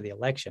sometime after the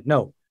election.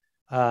 No,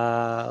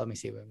 let me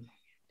see.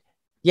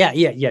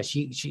 Yeah.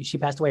 She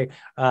passed away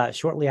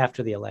shortly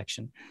after the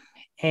election.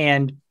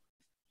 And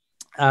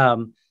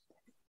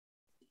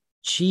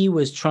she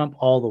was Trump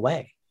all the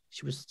way.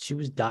 She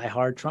was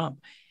diehard Trump.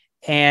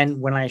 And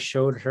when I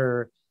showed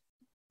her,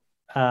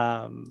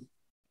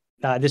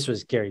 this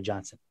was Gary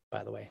Johnson,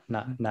 by the way,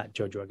 not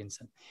Joe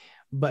Jorgensen.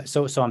 But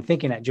so I'm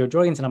thinking at Joe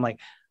Jorgensen, I'm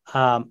like,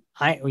 and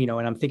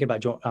I'm thinking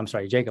about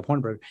Jacob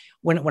Hornberger.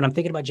 When I'm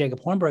thinking about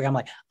Jacob Hornberger, I'm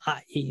like,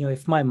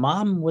 if my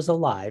mom was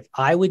alive,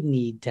 I would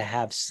need to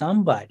have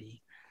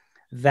somebody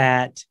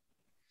that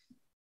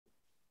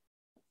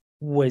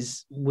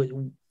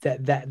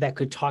that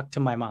could talk to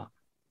my mom,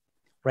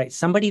 right?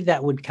 Somebody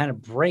that would kind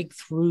of break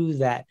through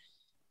that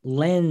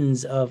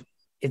lens of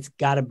it's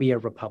got to be a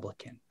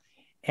Republican.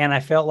 And I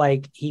felt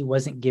like he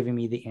wasn't giving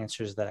me the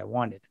answers that I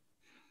wanted.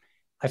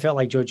 I felt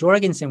like Jo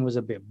Jorgensen was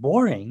a bit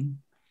boring.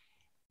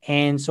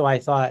 And so I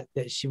thought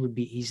that she would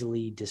be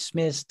easily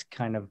dismissed,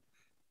 kind of,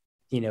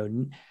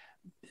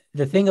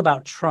 the thing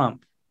about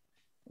Trump,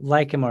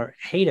 like him or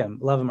hate him,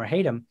 love him or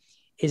hate him,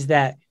 is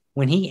that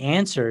when he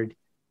answered,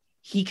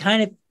 he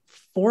kind of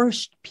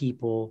forced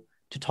people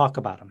to talk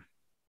about him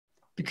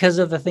because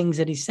of the things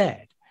that he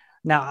said.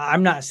 Now,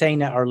 I'm not saying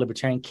that our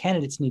libertarian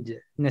candidates need to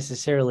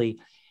necessarily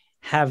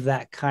have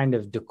that kind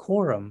of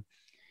decorum,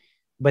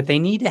 but they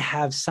need to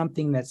have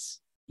something that's,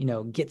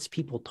 gets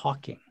people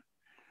talking.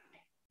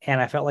 And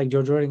I felt like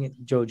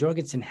Jo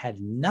Jorgensen had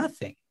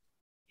nothing.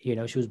 She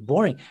was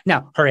boring.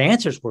 Now, her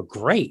answers were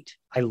great.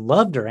 I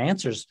loved her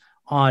answers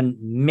on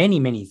many,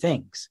 many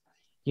things.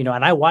 And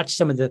I watched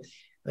some of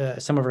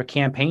her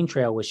campaign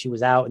trail where she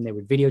was out and they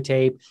would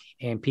videotape,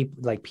 and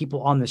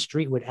people on the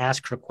street would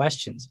ask her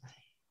questions.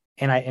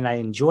 And I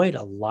enjoyed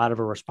a lot of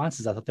her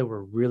responses. I thought they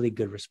were really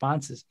good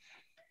responses,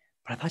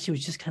 but I thought she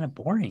was just kind of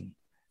boring.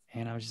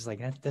 And I was just like,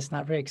 that's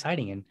not very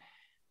exciting. And,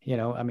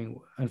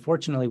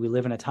 unfortunately we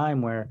live in a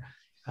time where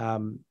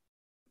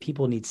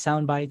people need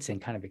sound bites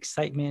and kind of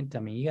excitement. I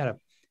mean, you got to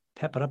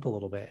pep it up a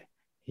little bit,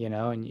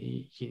 and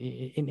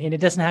it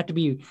doesn't have to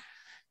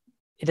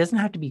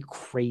be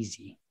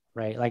crazy,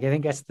 right? Like, I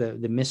think that's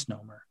the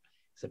misnomer.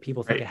 So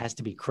people think it has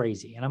to be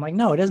crazy. And I'm like,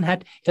 no,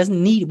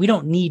 we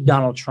don't need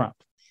Donald Trump.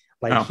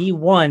 Like, he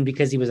won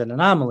because he was an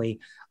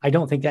anomaly. I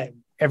don't think that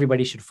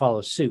everybody should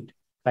follow suit.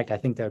 In fact, I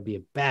think that would be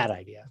a bad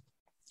idea.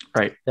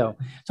 Right. So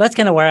that's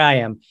kind of where I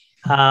am.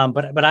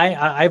 But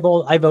I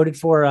voted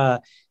for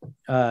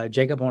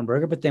Jacob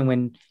Hornberger. But then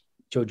when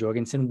Jo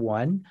Jorgensen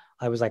won,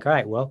 I was like, all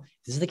right, well,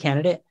 this is the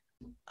candidate.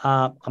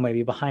 I'm going to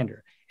be behind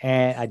her.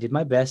 And I did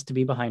my best to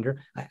be behind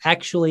her. I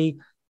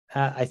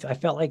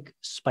felt like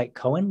Spike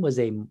Cohen was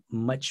a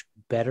much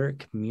better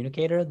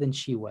communicator than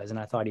she was. And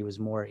I thought he was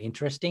more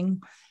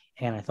interesting.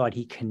 And I thought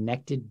he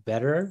connected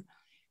better.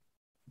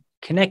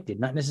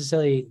 Not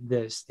necessarily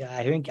this.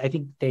 I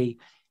think they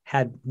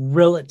had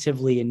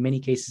relatively, in many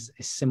cases,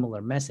 a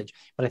similar message,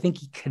 but I think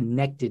he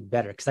connected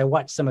better because I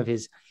watched some of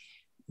his,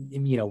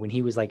 when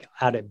he was like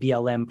out at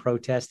BLM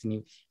protest,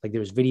 and there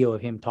was video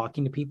of him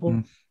talking to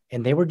people,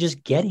 and they were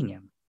just getting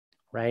him.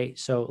 Right.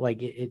 So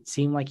like it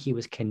seemed like he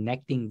was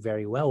connecting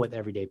very well with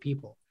everyday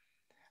people.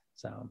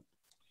 So.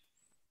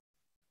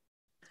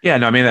 Yeah,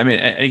 no, I mean,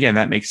 again,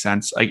 that makes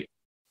sense.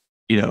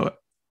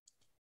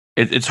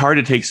 It's hard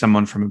to take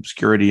someone from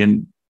obscurity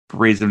and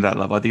raise them to that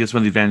level. I think it's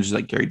one of the advantages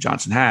that Gary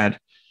Johnson had,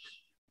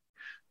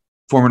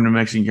 former New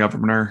Mexican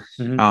governor,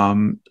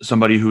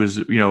 somebody who is,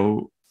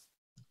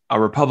 a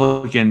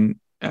Republican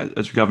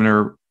as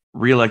governor,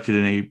 reelected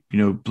in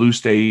a, blue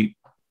state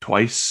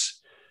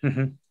twice.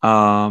 And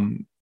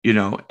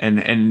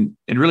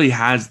really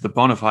has the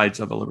bona fides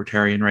of a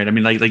libertarian, right? I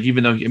mean, like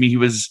even though, he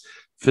was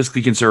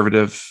fiscally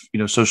conservative,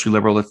 socially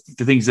liberal,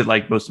 the things that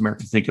like most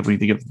Americans think of when you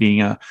think of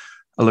being a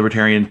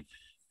libertarian.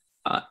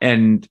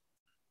 And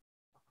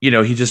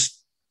he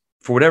just,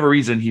 for whatever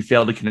reason, he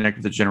failed to connect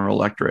with the general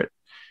electorate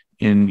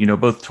in,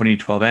 both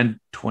 2012 and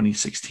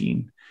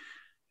 2016.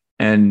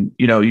 And,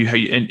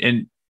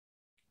 and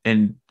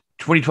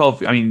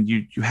 2012, I mean,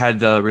 you had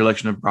the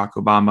re-election of Barack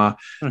Obama.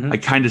 I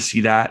kind of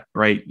see that,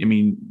 right? I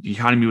mean, the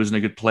economy was in a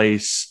good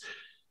place.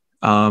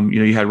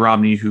 You had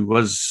Romney, who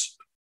was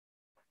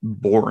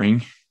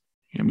boring.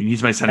 I mean,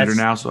 he's my senator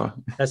now, so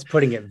that's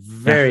putting it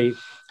very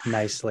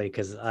nicely,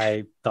 because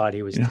I thought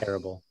he was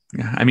terrible.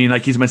 Yeah, I mean,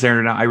 like, he's my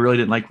senator now. I really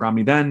didn't like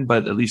Romney then,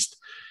 but at least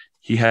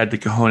he had the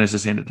cojones to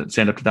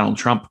stand up to Donald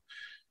Trump.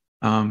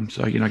 So,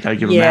 I got to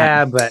give him that.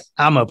 Yeah, but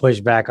I'm going to push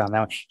back on that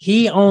one.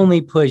 He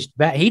only pushed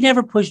back. He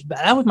never pushed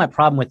back. That was my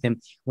problem with him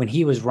when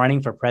he was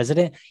running for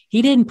president.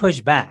 He didn't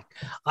push back.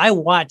 I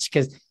watched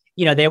because,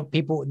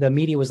 the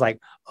media was like,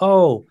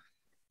 oh,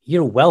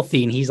 you're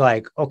wealthy. And he's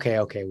like, okay,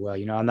 well,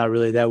 I'm not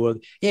really that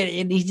wealthy.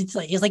 And it's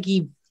like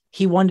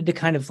he wanted to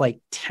kind of like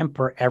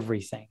temper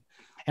everything.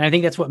 And I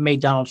think that's what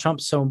made Donald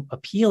Trump so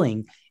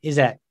appealing, is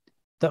that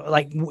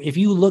if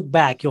you look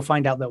back, you'll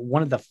find out that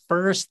one of the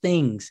first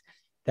things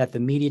that the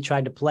media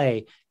tried to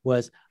play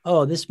was,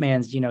 oh, this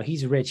man's,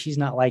 he's rich. He's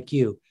not like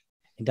you.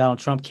 And Donald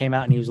Trump came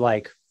out and he was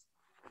like,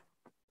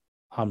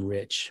 I'm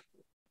rich.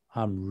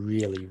 I'm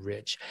really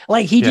rich.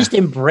 Like, he just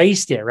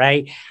embraced it.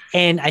 Right.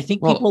 And I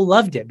think people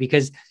loved it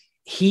because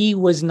he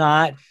was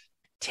not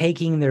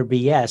taking their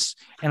BS.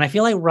 And I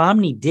feel like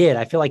Romney did.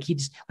 I feel like he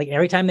just, like,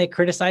 every time they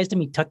criticized him,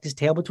 he tucked his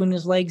tail between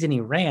his legs and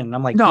he ran. And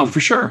I'm like, no, for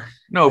sure.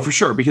 No, for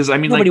sure. Because I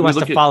mean, nobody wants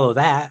to follow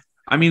that.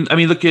 I mean,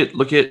 look at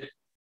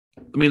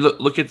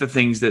the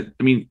things that,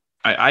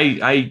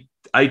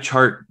 I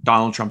chart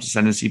Donald Trump's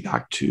ascendancy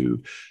back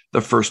to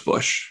the first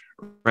Bush,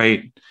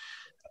 right?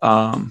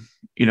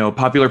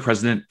 Popular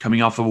president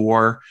coming off of a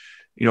war,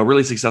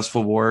 really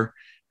successful war,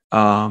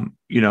 and,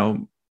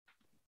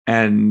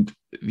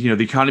 the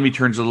economy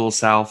turns a little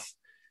south,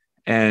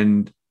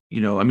 and,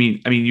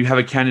 you have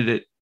a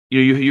candidate,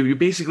 you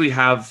basically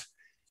have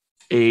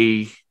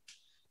a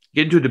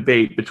get into a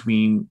debate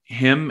between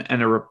him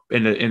and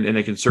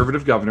a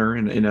conservative governor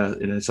in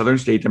a southern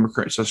state,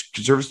 Democrat, so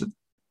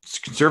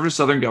conservative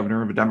southern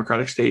governor of a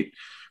Democratic state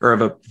or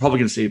of a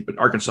Republican state, but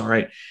Arkansas,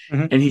 right?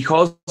 Mm-hmm. And he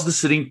calls the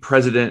sitting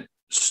president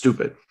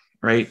stupid,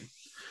 right?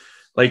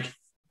 Like,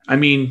 I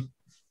mean,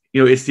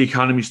 it's the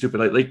economy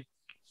stupid,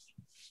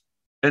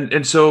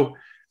 and so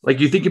like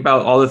you think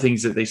about all the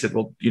things that they said,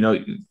 well,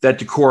 that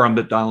decorum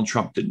that Donald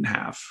Trump didn't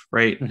have,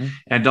 right? Mm-hmm.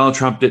 And Donald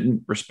Trump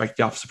didn't respect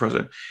the office of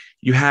president.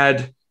 You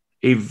had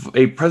a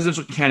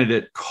presidential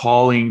candidate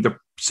calling the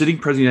sitting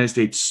president of the United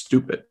States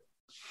stupid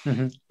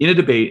mm-hmm. in a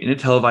debate, in a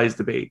televised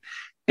debate.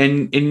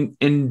 And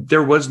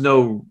there was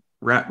no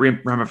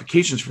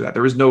ramifications for that.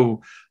 There was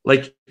no,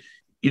 I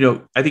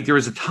think there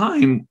was a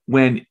time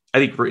when I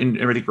think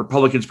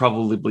Republicans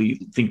probably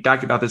think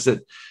back about this,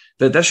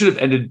 that should have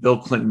ended Bill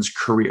Clinton's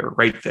career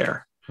right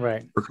there.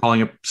 Right. For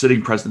calling a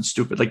sitting president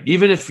stupid. Like,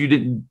 even if you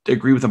didn't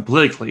agree with him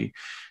politically,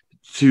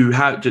 to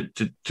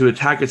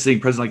attack a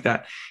sitting president like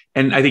that.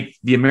 And I think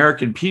the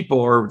American people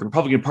or the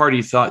Republican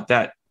Party thought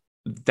that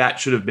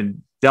should have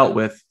been dealt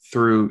with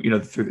through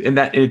and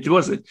it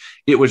wasn't.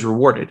 It was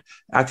rewarded.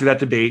 After that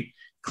debate,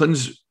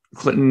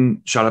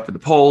 Clinton shot up in the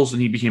polls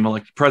and he became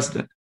elected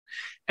president.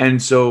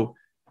 And so,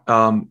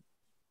 and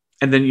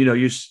then,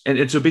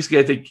 so basically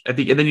I think, and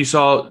then you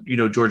saw,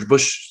 George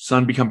Bush's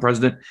son become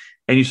president,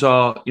 and you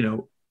saw,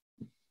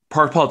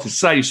 part of politics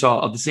society, you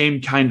saw the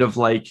same kind of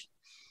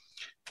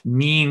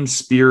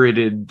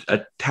mean-spirited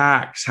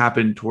attacks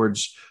happen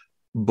towards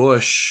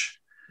Bush,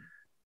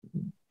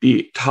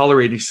 be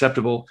tolerated,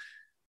 acceptable.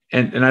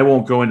 And I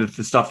won't go into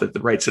the stuff that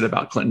the right said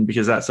about Clinton,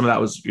 because some of that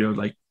was,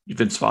 like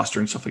Vince Foster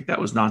and stuff like that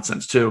was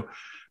nonsense too.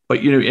 But,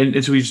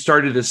 and so we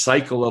started a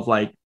cycle of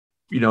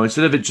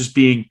instead of it just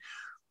being,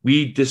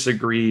 we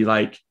disagree,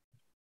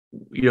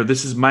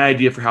 this is my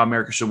idea for how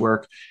America should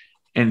work,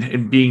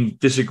 and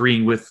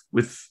disagreeing with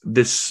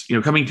this,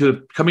 coming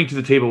to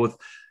the table with,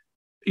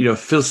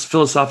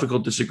 philosophical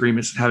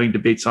disagreements and having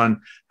debates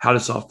on how to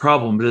solve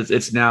problems.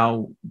 It's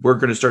now we're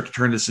going to start to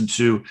turn this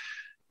into,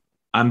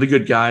 I'm the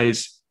good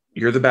guys,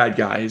 you're the bad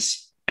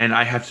guys, and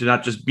I have to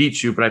not just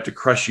beat you, but I have to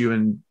crush you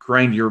and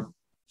grind your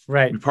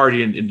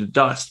party into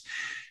dust.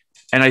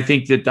 And I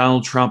think that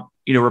Donald Trump,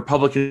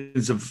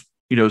 Republicans have,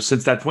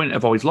 since that point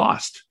have always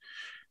lost.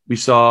 We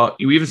saw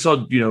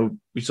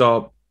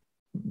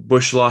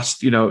Bush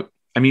lost,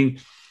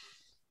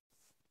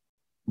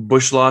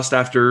 Bush lost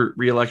after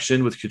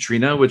re-election with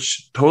Katrina,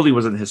 which totally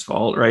wasn't his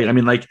fault, right? I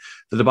mean,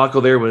 the debacle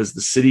there was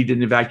the city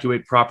didn't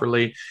evacuate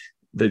properly.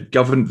 The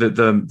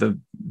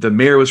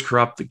mayor was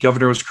corrupt. The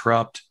governor was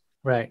corrupt.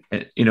 Right.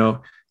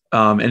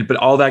 But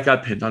all that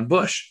got pinned on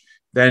Bush.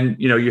 Then,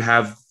 you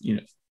have,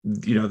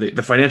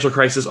 the financial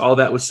crisis, all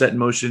that was set in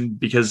motion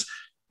because,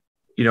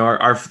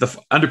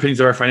 the underpinnings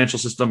of our financial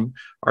system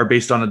are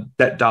based on a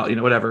debt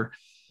dollar, whatever.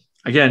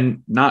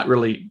 Again, not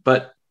really,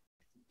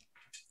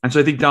 and so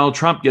I think Donald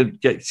Trump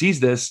sees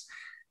this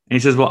and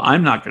he says, well,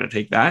 I'm not going to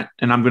take that,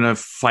 and I'm going to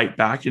fight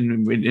back,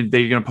 and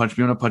they're going to punch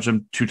me. I'm going to punch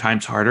them 2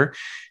 times harder.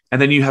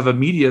 And then you have a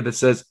media that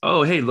says,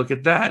 oh, hey, look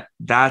at that.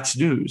 That's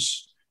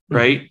news,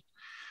 right? Mm-hmm.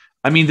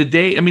 I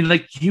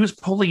mean, he was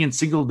polling in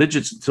single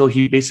digits until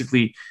he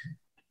basically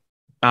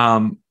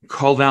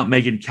called out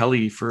Megyn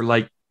Kelly for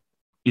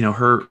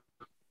her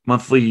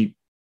monthly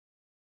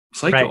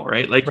cycle,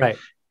 right? Right.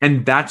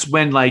 And that's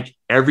when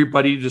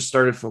everybody just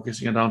started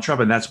focusing on Donald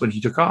Trump, and that's when he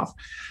took off.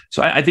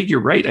 So I think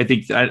you're right. I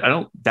think I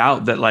don't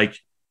doubt that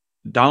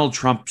Donald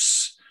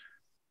Trump's,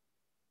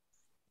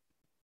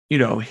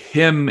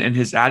 him and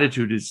his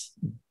attitude is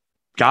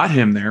got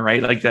him there,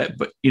 right? Like that.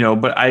 But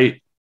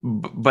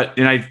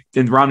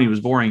and Romney was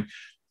boring.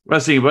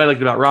 What I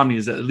liked about Romney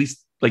is that at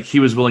least he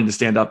was willing to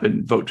stand up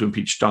and vote to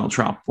impeach Donald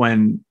Trump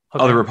when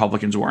other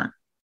Republicans weren't.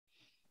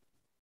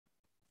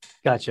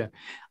 Gotcha.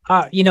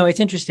 It's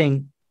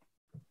interesting.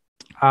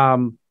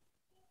 What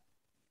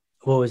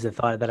was the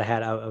thought that I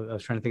had? I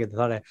was trying to think of the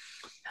thought.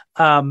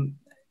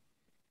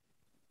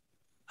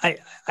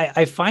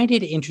 I find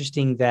it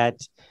interesting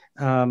that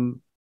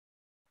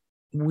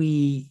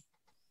you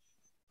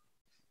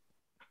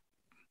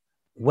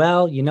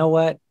know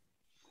what?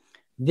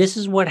 This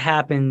is what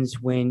happens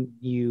when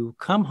you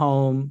come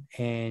home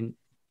and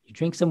you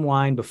drink some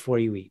wine before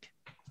you eat.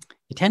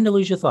 You tend to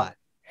lose your thought,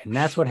 and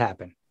that's what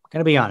happened. I'm going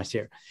to be honest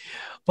here,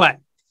 but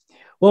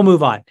we'll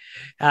move on.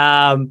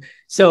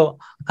 So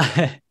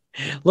a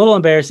little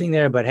embarrassing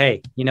there, but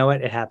hey, you know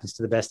what? It happens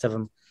to the best of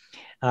them,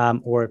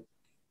 or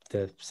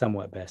the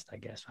somewhat best, I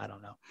guess. I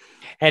don't know.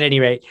 At any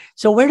rate,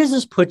 so where does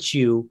this put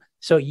you?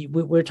 So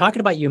we're talking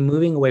about you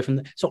moving away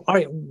from so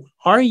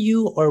are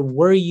you or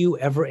were you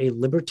ever a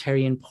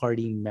Libertarian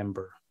Party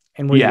member?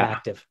 And were you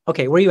active?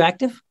 Okay, were you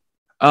active?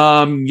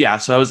 Yeah,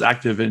 so I was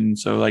active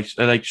I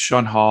like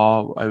Sean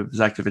Hall. I was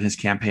active in his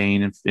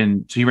campaign,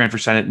 and so he ran for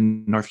Senate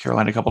in North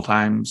Carolina a couple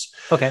times.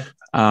 Okay.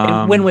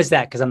 And when was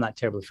that? Because I'm not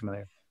terribly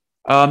familiar.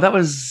 That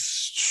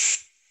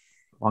was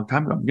a long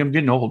time ago. I'm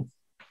getting old.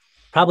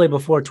 Probably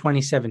before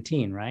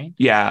 2017, right?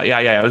 Yeah.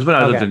 It was when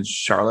I lived in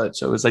Charlotte.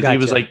 So it was I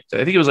think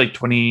it was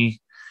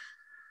 20.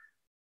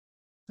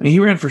 I mean, he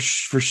ran for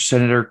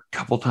senator a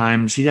couple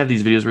times. He had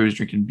these videos where he was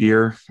drinking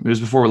beer. It was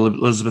before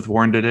Elizabeth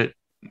Warren did it.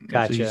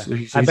 Gotcha.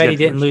 So I bet he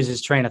didn't lose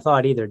his train of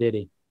thought either, did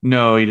he?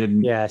 No, he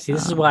didn't. Yeah. See,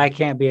 this is why I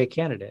can't be a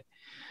candidate.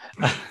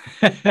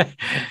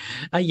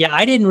 Yeah,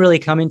 I didn't really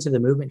come into the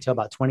movement until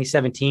about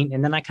 2017.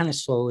 And then I kind of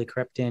slowly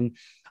crept in.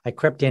 I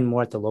crept in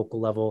more at the local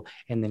level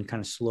and then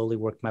kind of slowly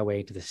worked my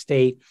way to the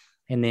state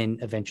and then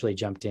eventually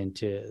jumped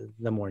into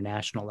the more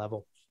national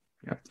level.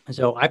 Yeah.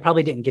 So I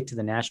probably didn't get to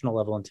the national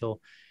level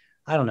until,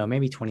 I don't know,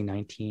 maybe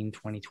 2019,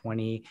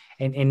 2020.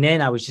 And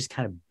then I was just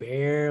kind of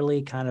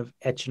barely kind of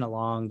etching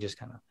along, just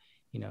kind of,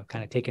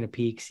 kind of taking a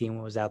peek, seeing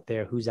what was out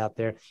there, who's out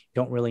there.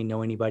 Don't really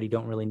know anybody,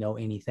 don't really know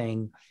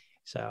anything.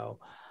 So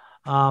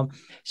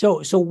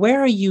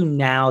where are you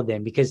now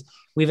then? Because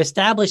we've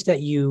established that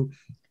you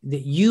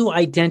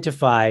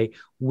identify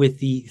with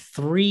the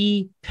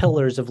three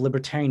pillars of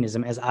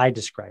libertarianism as I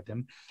describe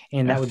them.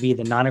 And that would be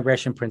the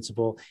non-aggression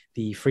principle,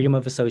 the freedom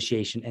of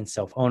association, and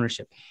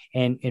self-ownership.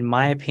 And in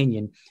my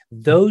opinion,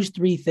 those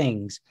three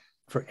things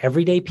for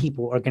everyday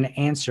people are going to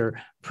answer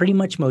pretty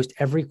much most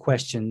every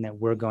question that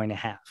we're going to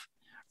have.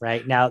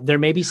 Right now, there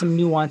may be some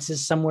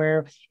nuances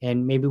somewhere,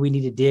 and maybe we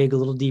need to dig a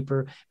little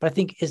deeper. But I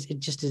think it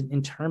just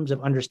in terms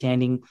of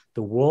understanding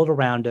the world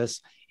around us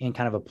and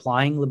kind of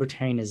applying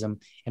libertarianism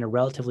in a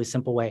relatively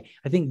simple way,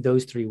 I think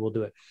those three will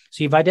do it.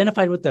 So you've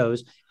identified with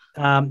those.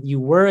 You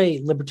were a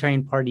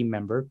Libertarian Party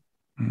member,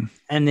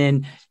 and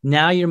then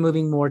now you're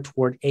moving more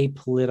toward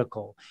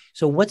apolitical.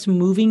 So what's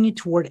moving you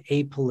toward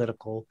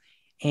apolitical,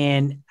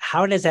 and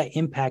how does that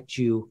impact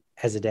you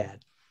as a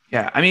dad?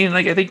 Yeah, I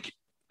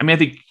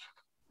think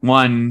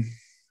one,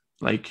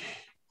 I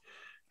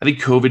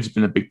think COVID's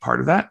been a big part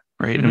of that,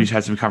 right? And we've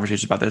had some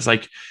conversations about this.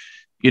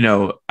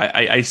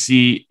 I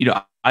see,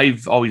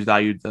 I've always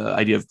valued the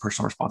idea of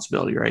personal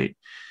responsibility, right?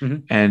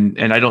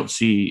 And I don't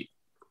see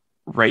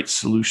right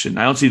solution.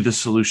 I don't see the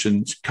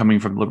solutions coming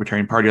from the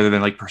Libertarian Party other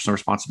than personal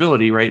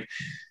responsibility, right?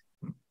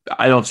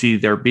 I don't see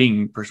there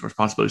being personal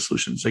responsibility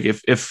solutions. Like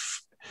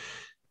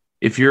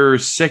if you're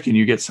sick and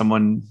you get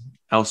someone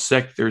else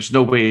sick, there's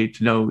no way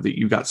to know that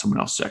you got someone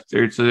else sick.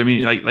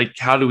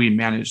 How do we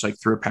manage how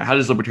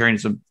does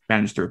libertarianism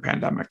manage through a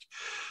pandemic?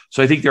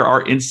 So I think there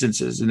are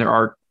instances and there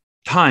are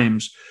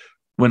times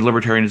when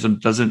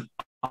libertarianism doesn't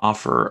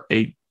offer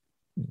a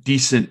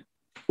decent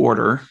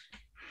order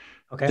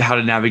to how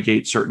to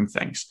navigate certain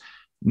things.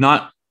 And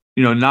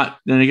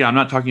again, I'm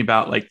not talking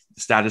about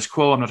status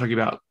quo. I'm not talking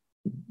about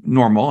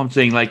normal. I'm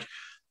saying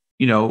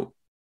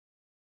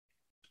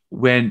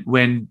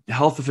when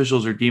health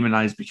officials are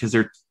demonized because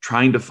they're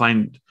trying to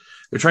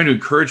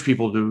encourage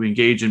people to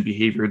engage in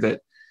behavior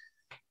that,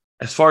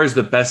 as far as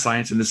the best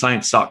science, and the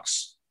science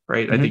sucks,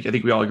 right? I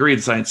think we all agree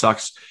the science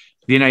sucks.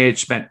 The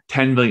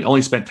NIH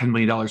only spent $10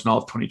 million in all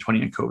of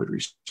 2020 on COVID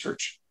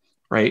research,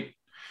 right?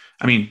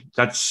 I mean,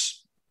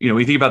 that's,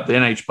 we think about the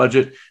NIH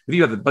budget, we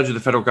think about the budget of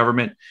the federal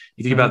government,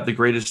 you think about the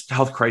greatest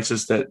health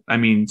crisis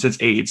since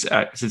AIDS,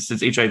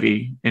 since HIV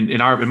in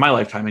my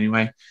lifetime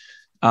anyway.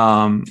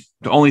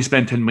 To only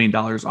spend $10 million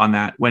on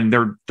that when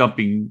they're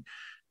dumping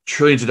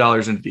trillions of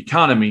dollars into the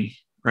economy,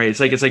 right? It's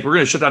like we're going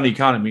to shut down the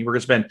economy. We're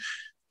going to spend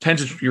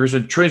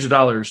trillions of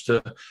dollars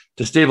to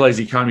stabilize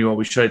the economy while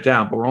we shut it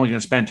down, but we're only going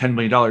to spend $10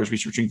 million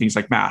researching things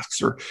like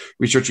masks, or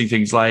researching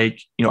things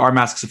like, are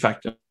masks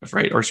effective,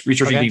 right? Or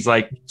researching things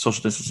like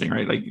social distancing,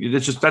 right?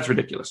 That's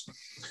ridiculous.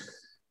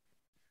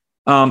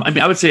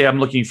 I would say I'm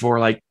looking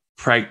for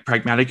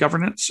pragmatic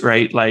governance,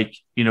 right?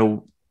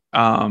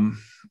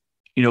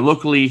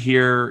 Locally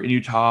here in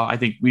Utah, I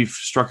think we've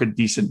struck a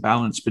decent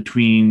balance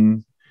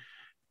between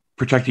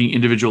protecting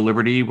individual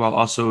liberty while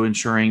also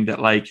ensuring that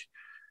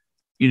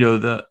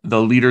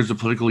the leaders, the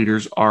political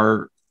leaders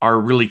are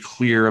really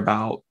clear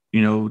about,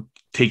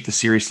 take this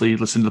seriously,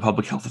 listen to the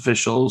public health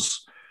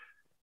officials,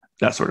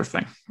 that sort of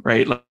thing,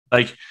 right?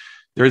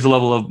 There is a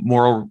level of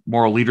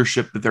moral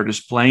leadership that they're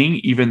displaying,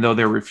 even though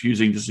they're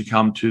refusing to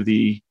succumb to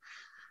the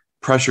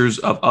pressures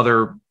of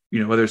other,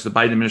 whether it's the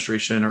Biden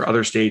administration or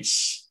other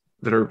states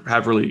that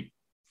have really,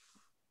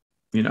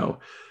 I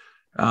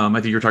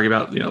think you're talking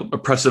about,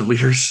 oppressive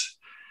leaders,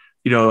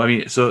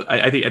 so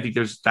I think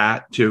there's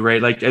that too,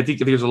 right? I think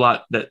there's a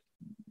lot that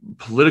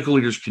political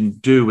leaders can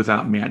do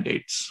without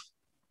mandates,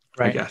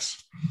 right? I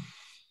guess.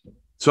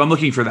 So I'm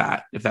looking for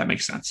that, if that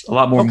makes sense, a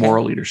lot more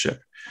moral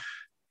leadership,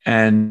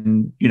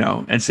 and,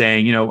 and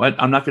saying, what,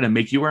 I'm not going to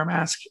make you wear a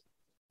mask,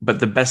 but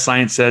the best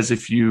science says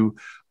if you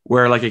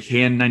wear a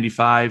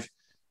KN95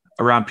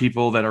 around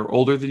people that are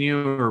older than you,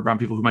 or around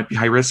people who might be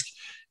high risk,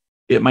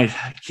 it might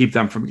keep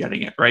them from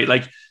getting it,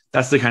 right?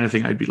 That's the kind of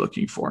thing I'd be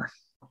looking for,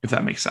 if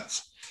that makes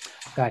sense.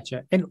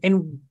 Gotcha.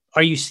 And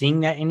are you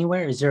seeing that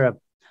anywhere? Is there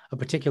a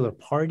particular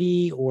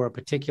party or a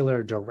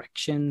particular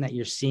direction that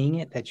you're seeing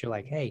it, that you're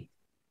like, hey,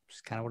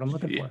 it's kind of what I'm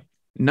looking for?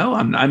 No,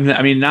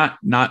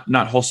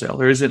 not wholesale.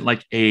 There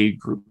isn't a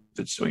group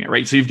that's doing it,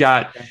 right? So you've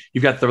got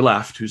the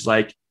left, who's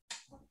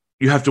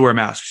you have to wear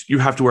masks. You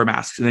have to wear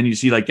masks. And then you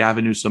see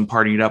Gavin Newsom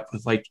partying it up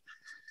with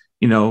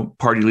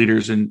party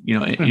leaders and,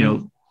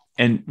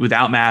 and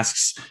without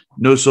masks,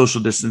 no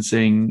social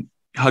distancing,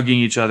 hugging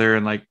each other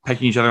and like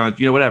pecking each other on,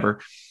 whatever.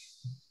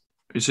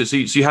 So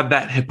you have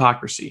that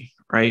hypocrisy,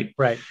 right?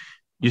 Right.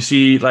 You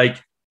see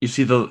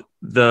the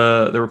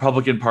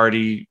Republican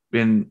Party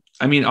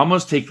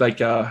almost take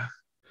like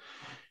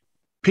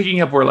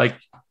picking up where like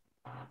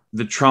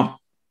the Trump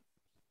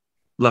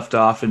left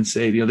off and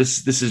say,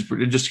 this is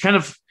just kind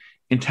of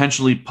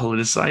intentionally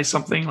politicize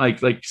something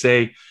like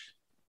say,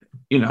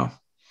 and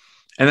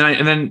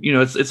then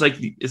it's like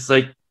the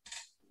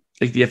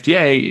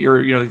FDA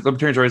or the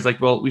libertarians are always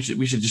like, well, we should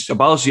just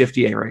abolish the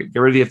FDA, right? Get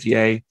rid of the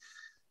FDA.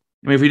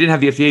 I mean, if we didn't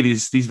have the FDA,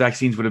 these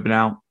vaccines would have been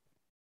out,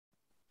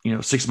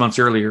 6 months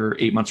earlier,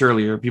 8 months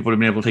earlier. People would have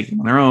been able to take them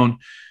on their own.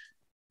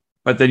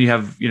 But then you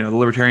have, the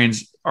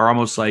libertarians are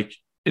almost like,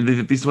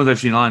 these ones I've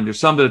seen online, there's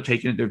some that have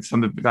taken it, there's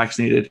some that have been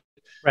vaccinated,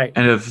 right,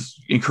 and have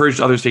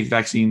encouraged others to take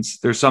vaccines.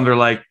 There's some that are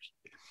like,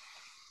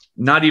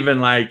 not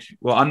even like,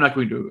 well, I'm not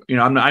going to,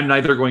 I'm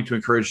neither going to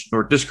encourage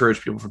nor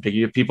discourage people from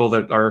taking it. People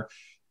that are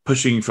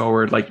pushing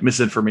forward like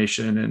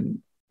misinformation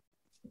and,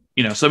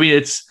 so I mean,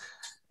 it's,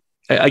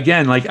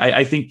 again, like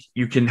I think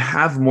you can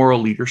have moral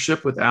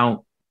leadership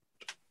without,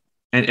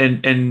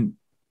 and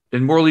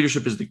moral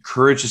leadership is the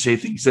courage to say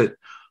things that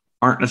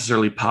aren't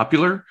necessarily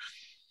popular,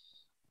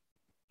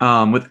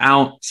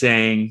 without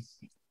saying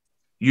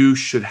you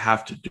should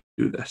have to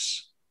do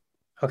this.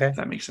 Okay, if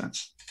that makes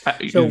sense.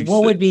 So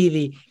what would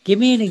be give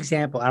me an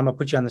example. I'm gonna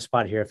put you on the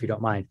spot here if you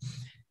don't mind.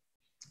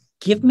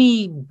 Give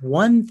me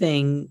one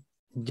thing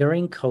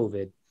during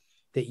COVID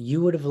that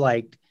you would have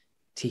liked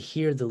to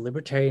hear the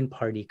Libertarian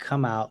Party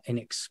come out and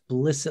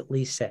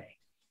explicitly say.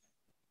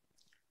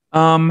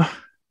 I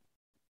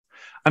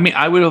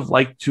would have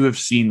liked to have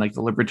seen like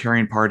the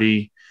Libertarian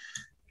Party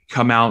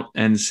come out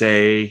and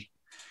say,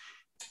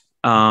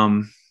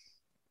 I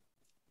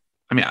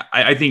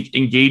think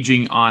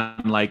engaging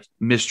on like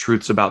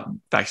mistruths about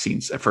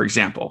vaccines, for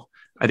example,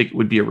 I think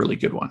would be a really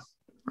good one.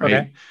 Right.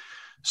 Okay.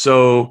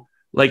 So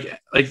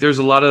like there's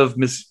a lot of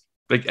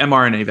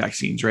mRNA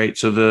vaccines, right?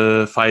 So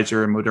the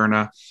Pfizer and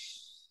Moderna,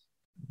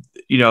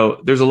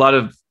 there's a lot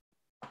of,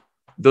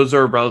 those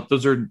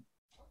are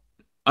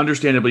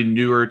understandably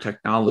newer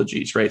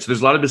technologies, right? So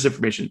there's a lot of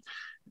misinformation.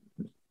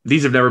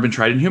 These have never been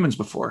tried in humans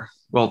before.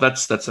 Well,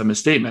 that's a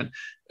misstatement.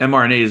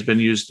 mRNA has been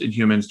used in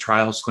humans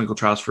clinical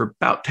trials for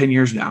about 10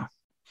 years now.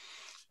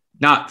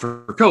 Not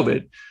for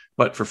COVID,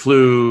 but for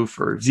flu,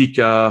 for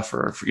Zika,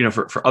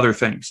 for other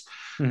things.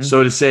 Mm-hmm.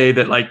 So to say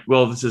that like,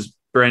 well, it is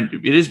brand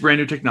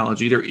new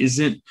technology. There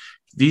isn't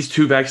these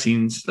two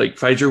vaccines, like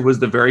Pfizer was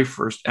the very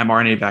first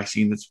mRNA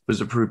vaccine that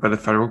was approved by the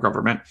federal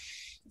government.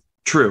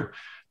 True.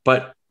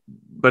 But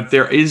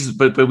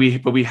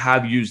we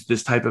have used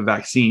this type of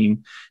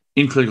vaccine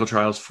in clinical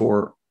trials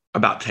for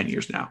about 10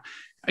 years now.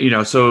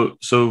 So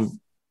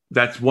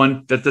that's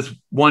one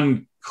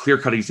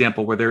clear-cut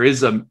example where there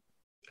is a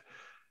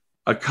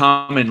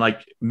common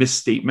like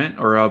misstatement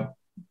or a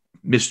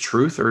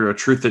mistruth or a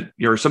truth that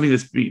or something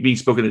that's being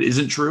spoken that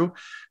isn't true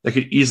that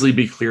could easily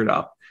be cleared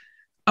up.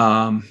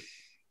 And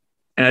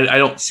I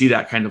don't see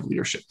that kind of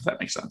leadership, if that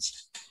makes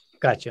sense.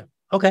 Gotcha.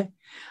 Okay.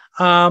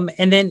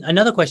 And then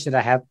another question that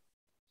I have,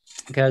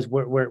 because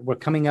we're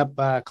coming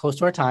up close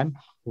to our time.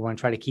 We want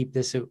to try to keep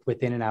this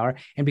within an hour.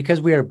 And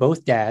because we are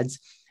both dads,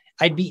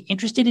 I'd be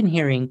interested in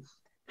hearing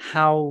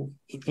how,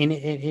 and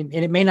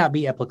it may not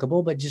be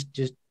applicable, but just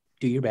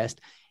do your best,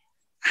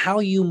 how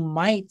you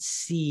might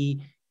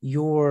see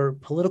your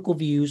political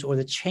views or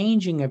the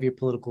changing of your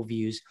political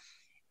views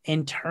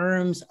in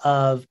terms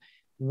of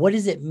what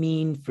does it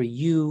mean for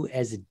you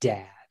as a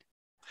dad,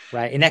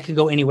 right? And that can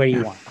go anywhere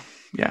you want.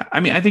 Yeah.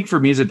 I think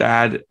for me as a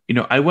dad,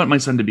 I want my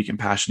son to be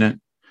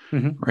compassionate.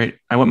 Mm-hmm. Right.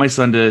 I want my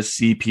son to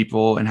see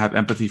people and have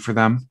empathy for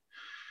them.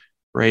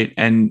 Right.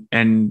 And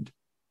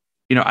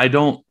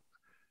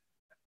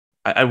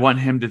I want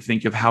him to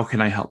think of how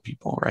can I help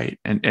people. Right.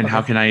 And okay.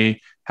 how can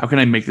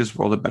I make this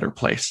world a better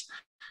place?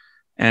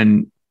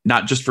 And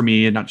not just for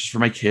me and not just for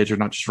my kids or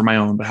not just for my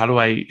own, but how do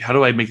I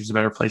make this a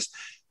better place?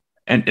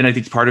 And I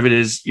think part of it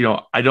is,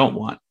 I don't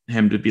want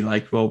him to be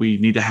like, well, we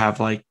need to have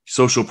like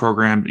social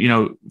programs,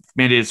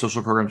 mandated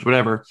social programs,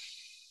 whatever.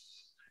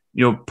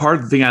 Part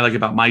of the thing I like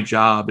about my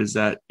job is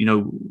that,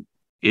 and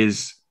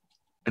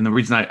the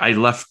reason I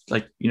left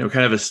like,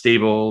 kind of a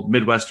stable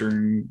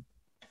Midwestern,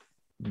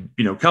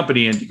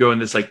 company and to go in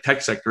this like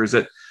tech sector is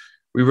that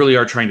we really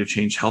are trying to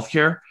change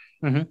healthcare.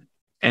 Mm-hmm.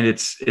 And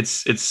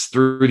it's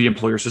through the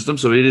employer system.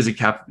 So it is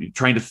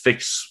trying to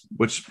fix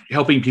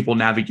helping people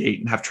navigate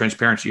and have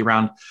transparency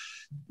around,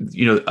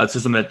 a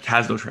system that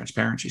has no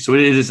transparency. So it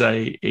is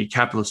a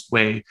capitalist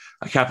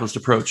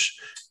approach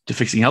to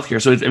fixing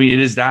healthcare. So it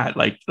is that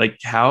like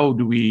how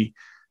do we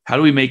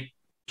make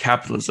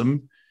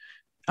capitalism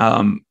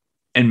and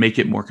make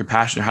it more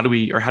compassionate? How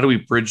do we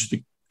bridge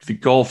the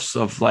gulfs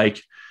of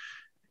like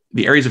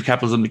the areas of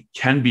capitalism that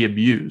can be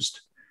abused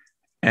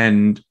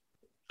and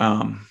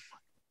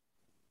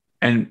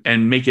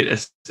make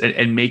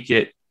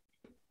it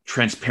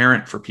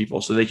transparent for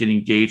people so they can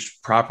engage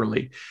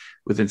properly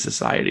within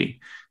society.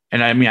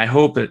 And I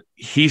hope that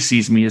he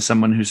sees me as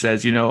someone who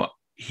says,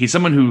 he's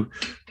someone who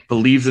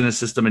believes in a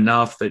system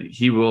enough that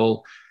he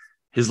will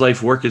his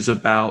life work is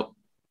about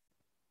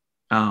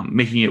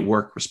making it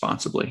work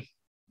responsibly.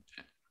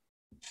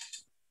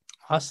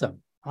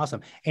 Awesome.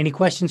 Awesome. Any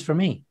questions for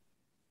me?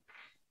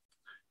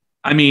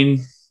 I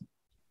mean,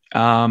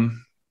 no,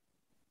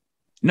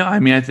 I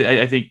mean,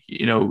 I think,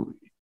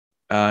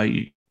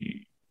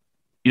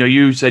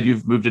 you said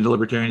you've moved into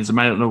libertarianism.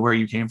 I don't know where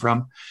you came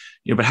from,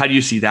 but how do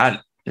you see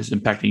that as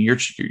impacting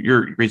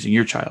your raising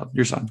your child,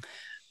 your son?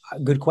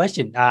 Good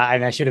question.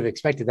 And I should have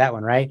expected that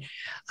one, right?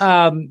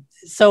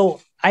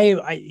 So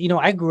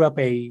I grew up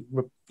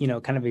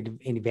kind of an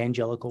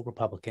evangelical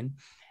Republican,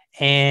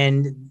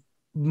 and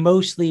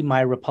mostly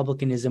my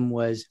Republicanism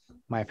was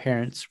my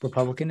parents'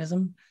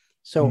 Republicanism.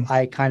 So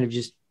I kind of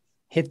just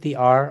hit the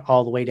R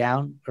all the way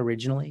down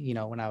originally,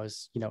 when I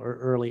was,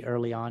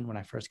 early on when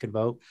I first could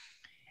vote.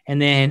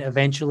 And then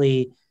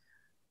eventually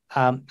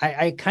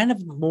I kind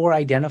of more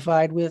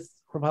identified with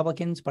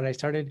Republicans, but I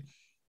started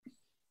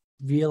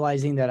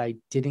realizing that I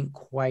didn't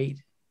quite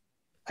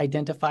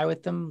identify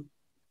with them,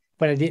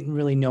 but I didn't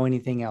really know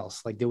anything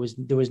else. Like there was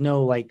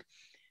no like,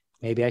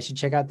 maybe I should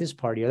check out this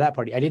party or that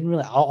party. I didn't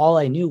really, all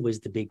I knew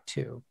was the big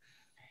two.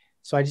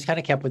 So I just kind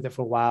of kept with it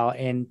for a while.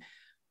 And,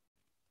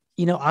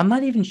 I'm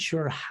not even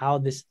sure how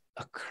this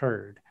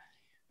occurred,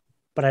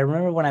 but I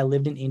remember when I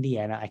lived in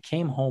Indiana, I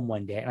came home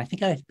one day and I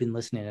think I've been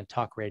listening to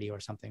talk radio or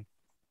something.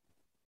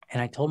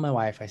 And I told my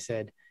wife, I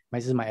said,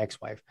 this is my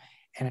ex-wife.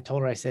 And I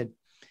told her, I said,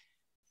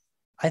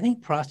 I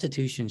think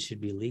prostitution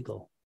should be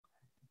legal.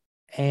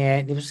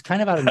 And it was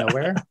kind of out of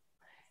nowhere.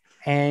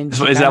 And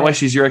so is that why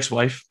she's your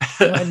ex-wife?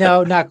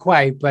 No, not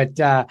quite. But,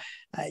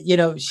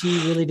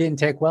 she really didn't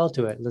take well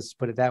to it. Let's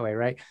put it that way.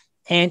 Right.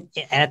 And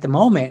at the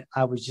moment,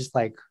 I was just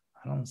like,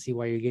 I don't see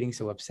why you're getting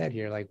so upset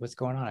here. Like, what's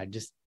going on? I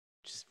just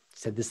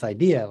said this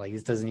idea. Like,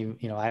 this doesn't even,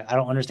 I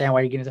don't understand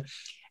why you're getting so.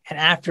 And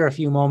after a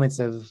few moments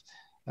of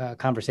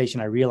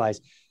conversation, I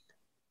realized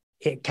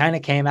it kind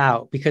of came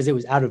out because it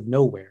was out of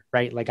nowhere,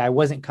 right? Like I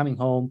wasn't coming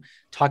home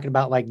talking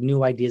about like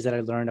new ideas that I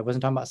learned. I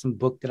wasn't talking about some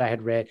book that I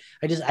had read.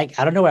 I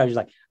don't know. I was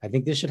like, I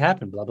think this should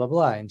happen, blah, blah,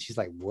 blah. And she's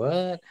like,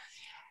 what?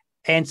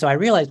 And so I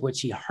realized what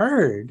she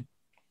heard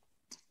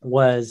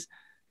was,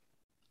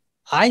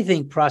 I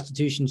think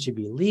prostitution should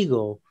be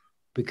legal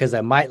because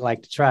I might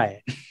like to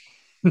try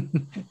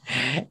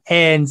it.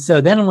 And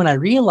so then when I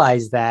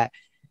realized that,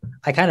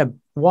 I kind of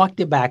walked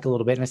it back a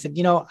little bit and I said,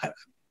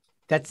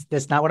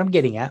 that's not what I'm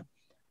getting at.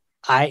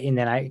 And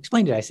then I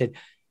explained it. I said,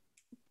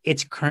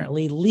 it's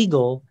currently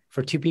legal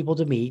for two people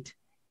to meet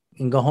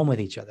and go home with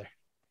each other.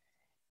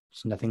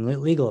 There's nothing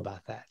legal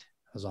about that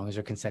as long as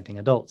they're consenting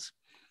adults.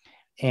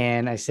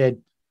 And I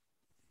said,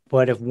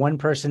 but if one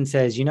person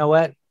says, you know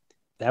what,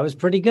 that was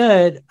pretty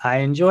good, I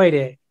enjoyed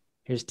it,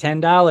 here's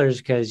 $10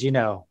 because,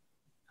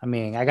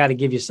 I got to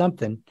give you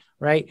something,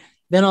 right?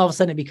 Then all of a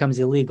sudden it becomes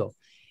illegal.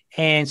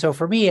 And so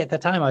for me at the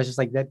time, I was just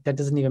like, that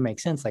doesn't even make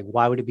sense. Like,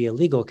 why would it be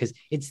illegal? Because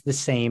it's the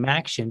same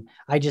action.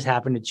 I just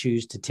happen to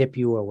choose to tip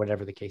you or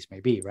whatever the case may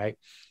be, right?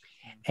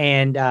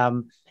 And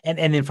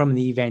then from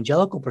the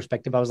evangelical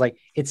perspective, I was like,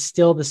 it's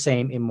still the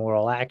same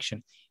immoral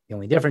action. The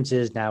only difference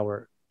is now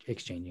we're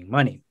exchanging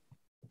money.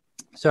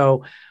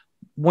 So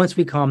once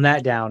we calm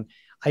that down,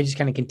 I just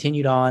kind of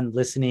continued on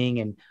listening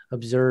and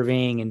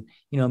observing and,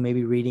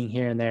 maybe reading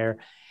here and there.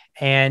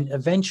 And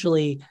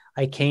eventually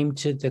I came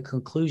to the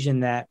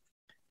conclusion that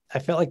I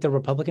felt like the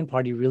Republican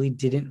Party really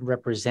didn't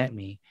represent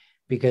me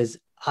because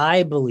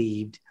I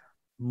believed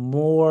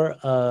more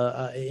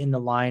in the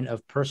line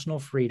of personal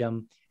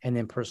freedom and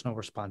then personal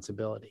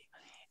responsibility.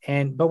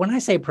 But when I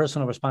say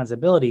personal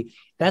responsibility,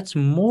 that's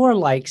more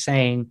like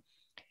saying,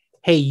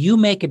 hey, you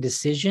make a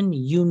decision,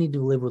 you need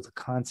to live with the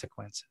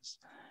consequences.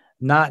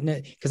 Not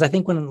because I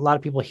think when a lot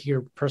of people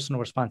hear personal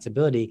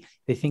responsibility,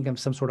 they think of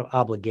some sort of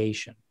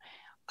obligation.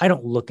 I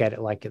don't look at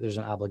it like there's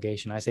an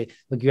obligation. I say,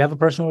 look, you have a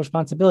personal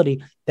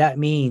responsibility. That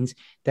means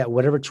that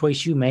whatever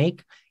choice you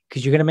make,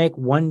 because you're going to make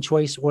one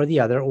choice or the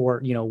other,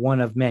 or,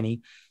 one of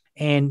many,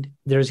 and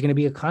there's going to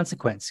be a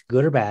consequence,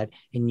 good or bad,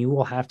 and you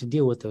will have to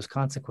deal with those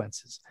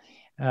consequences.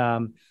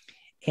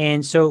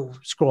 And so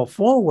scroll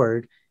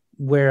forward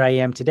where I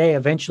am today.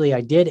 Eventually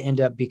I did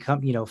end up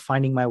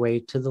finding my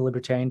way to the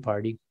Libertarian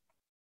Party.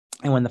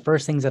 And one of the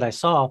first things that I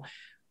saw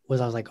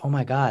was, I was like, oh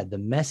my God, the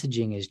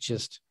messaging is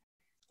just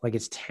like,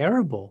 it's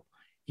terrible.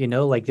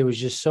 Like there was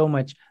just so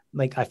much,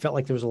 like, I felt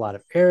like there was a lot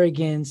of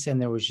arrogance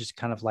and there was just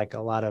kind of like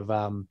a lot of,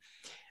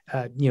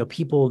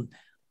 people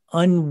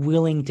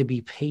unwilling to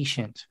be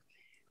patient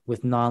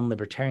with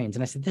non-libertarians.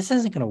 And I said, this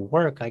isn't going to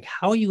work. Like,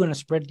 how are you going to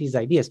spread these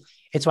ideas?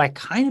 And so I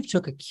kind of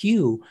took a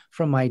cue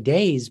from my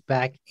days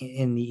back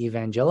in the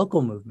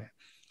evangelical movement,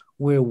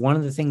 where one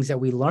of the things that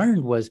we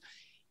learned was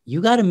you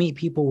got to meet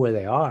people where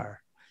they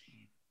are.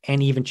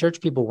 And even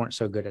church people weren't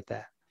so good at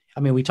that.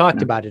 I mean, we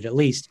talked about it at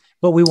least,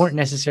 but we weren't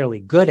necessarily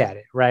good at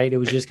it, right? It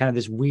was just kind of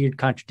this weird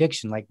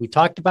contradiction. Like we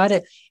talked about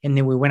it and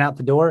then we went out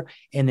the door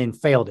and then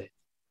failed it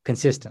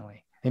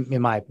consistently,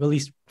 at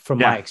least from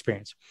my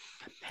experience.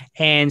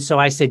 And so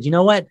I said, you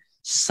know what?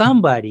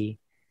 Somebody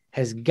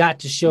has got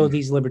to show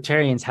these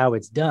libertarians how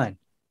it's done.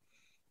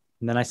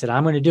 And then I said,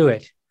 I'm going to do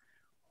it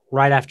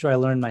right after I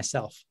learn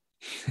myself.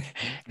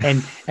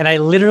 and I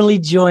literally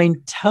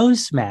joined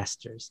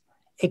Toastmasters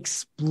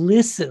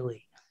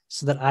explicitly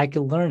so that I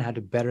could learn how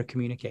to better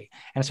communicate.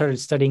 And I started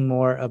studying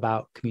more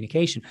about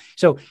communication.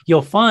 So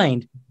you'll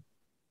find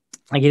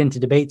I get into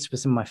debates with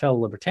some of my fellow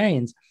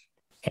libertarians,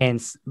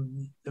 and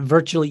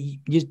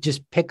virtually you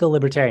just pick a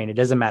libertarian. It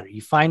doesn't matter.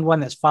 You find one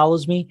that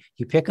follows me,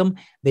 you pick them.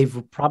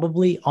 They've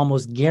probably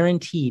almost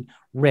guaranteed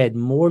read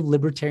more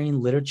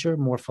libertarian literature,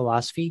 more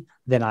philosophy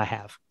than I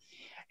have.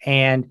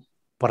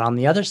 But on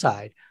the other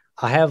side,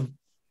 I have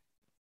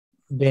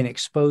been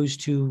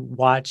exposed to,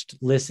 watched,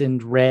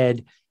 listened,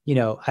 read,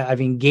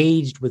 I've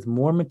engaged with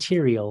more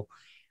material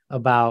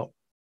about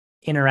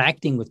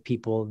interacting with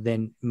people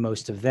than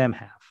most of them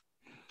have.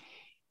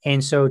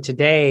 And so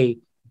today,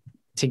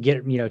 to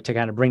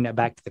kind of bring that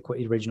back to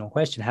the original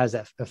question, how does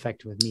that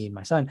affect with me and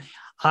my son?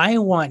 I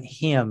want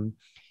him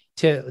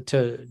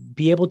to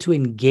be able to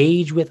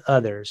engage with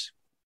others,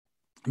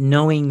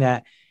 knowing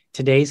that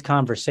today's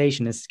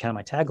conversation, this is kind of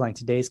my tagline,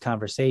 today's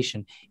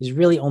conversation is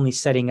really only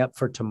setting up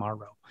for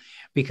tomorrow.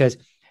 Because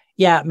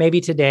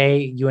maybe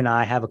today you and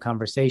I have a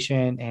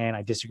conversation and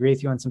I disagree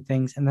with you on some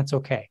things, and that's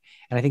okay.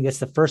 And I think that's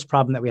the first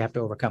problem that we have to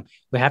overcome.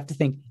 We have to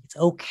think it's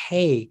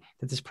okay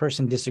that this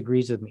person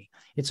disagrees with me.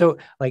 It's so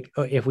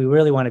if we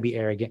really want to be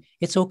arrogant,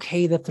 it's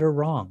okay that they're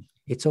wrong.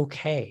 It's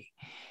okay,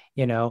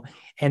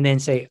 and then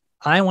say,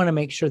 I want to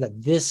make sure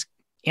that this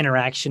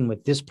interaction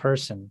with this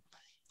person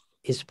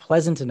is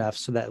pleasant enough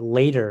so that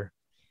later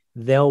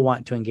they'll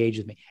want to engage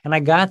with me. And I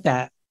got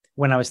that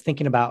when I was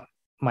thinking about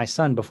my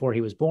son before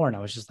he was born. I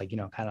was just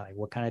kind of like,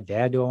 what kind of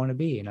dad do I want to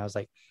be? And I was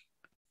like,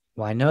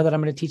 well, I know that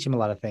I'm going to teach him a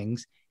lot of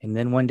things. And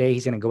then one day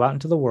he's going to go out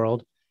into the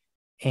world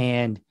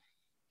and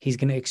he's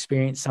going to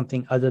experience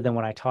something other than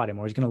what I taught him,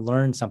 or he's going to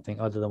learn something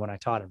other than what I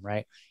taught him.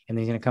 Right. And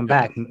then he's going to come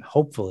back,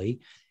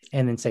 hopefully,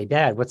 and then say,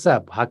 Dad, what's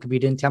up? How come you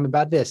didn't tell me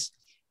about this?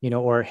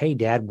 Or, hey,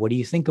 Dad, what do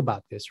you think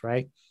about this?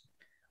 Right.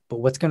 But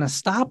what's going to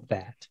stop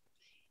that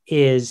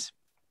is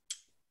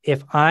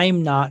if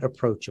I'm not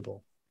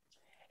approachable,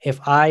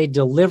 if I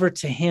deliver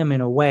to him in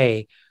a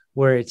way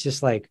where it's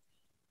just like,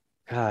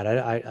 God,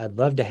 I'd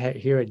love to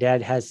hear what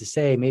Dad has to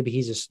say. Maybe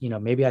he's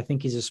maybe I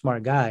think he's a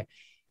smart guy,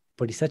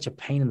 but he's such a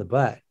pain in the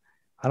butt.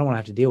 I don't want to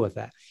have to deal with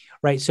that.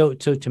 Right. So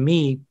to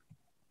me,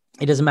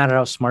 it doesn't matter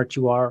how smart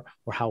you are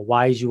or how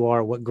wise you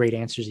are, what great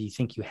answers you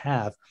think you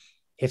have.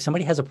 If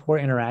somebody has a poor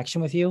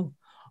interaction with you,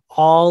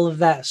 all of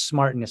that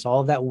smartness,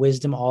 all of that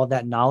wisdom, all of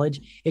that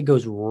knowledge, it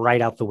goes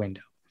right out the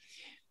window,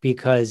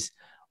 because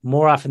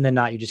more often than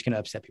not, you're just going to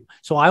upset people.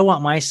 So I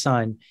want my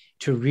son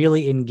to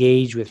really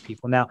engage with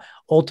people. Now,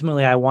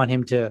 ultimately, I want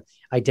him to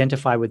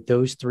identify with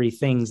those three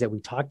things that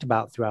we talked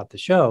about throughout the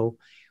show,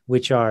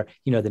 which are,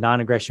 the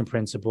non-aggression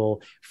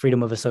principle,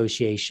 freedom of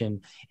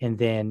association, and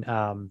then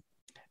I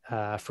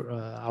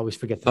always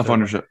forget the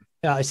self-ownership.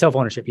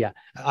 Self-ownership. Yeah.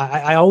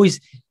 I always,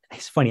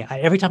 it's funny.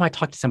 Every time I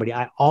talk to somebody,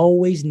 I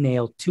always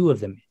nail two of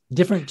them,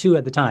 different two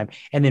at the time,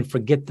 and then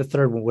forget the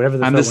third one,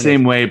 whatever I'm the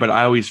same way, but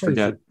I always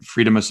forget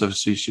freedom of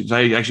association.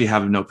 I actually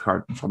have a note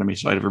card in front of me,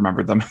 so I'd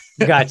remember them.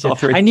 Gotcha.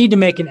 I need to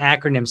make an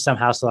acronym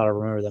somehow so I'll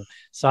remember them.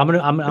 So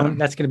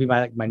that's going to be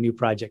my new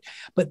project.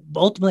 But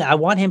ultimately, I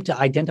want him to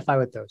identify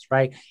with those,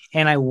 right?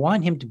 And I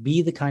want him to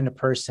be the kind of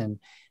person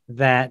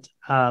that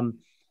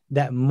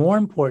that more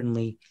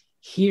importantly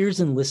hears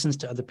and listens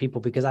to other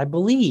people, because I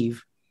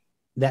believe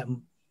that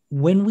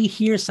when we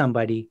hear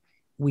somebody,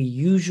 we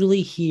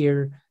usually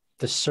hear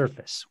the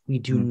surface. We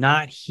do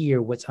not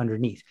hear what's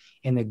underneath.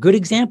 And a good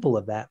example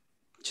of that,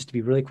 just to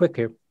be really quick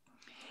here,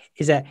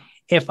 is that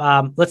if,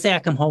 let's say I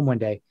come home one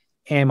day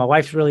and my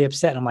wife's really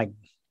upset and I'm like,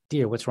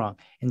 dear, what's wrong?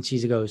 And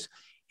she goes,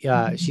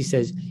 she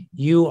says,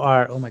 you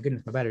are, oh my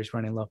goodness, my battery's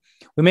running low.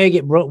 We may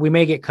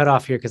get cut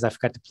off here because I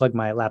forgot to plug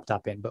my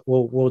laptop in, but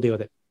we'll deal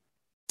with it.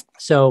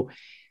 So,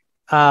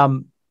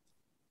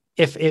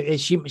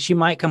 if she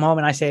might come home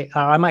and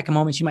I might come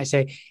home and she might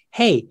say,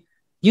 hey,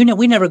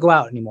 we never go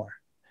out anymore.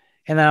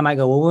 And then I might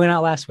go, well, we went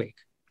out last week.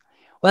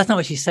 Well, that's not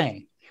what she's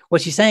saying.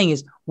 What she's saying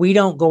is we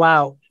don't go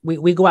out.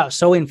 We go out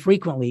so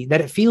infrequently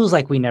that it feels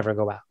like we never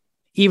go out,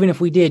 even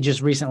if we did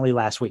just recently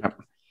last week.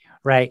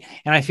 Right.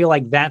 And I feel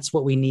like that's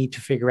what we need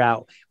to figure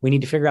out. We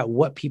need to figure out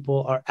what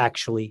people are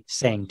actually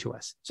saying to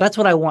us. So that's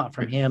what I want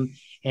from him.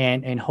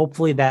 And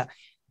hopefully that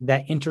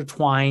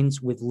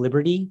intertwines with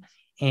liberty,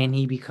 and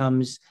he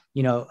becomes,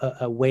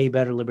 a way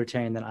better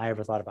libertarian than I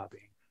ever thought about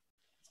being.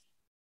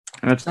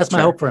 That's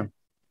my hope for him.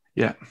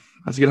 Yeah,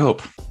 that's a good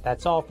hope.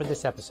 That's all for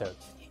this episode.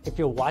 If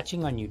you're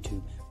watching on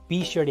YouTube,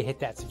 be sure to hit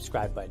that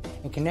subscribe button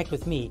and connect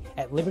with me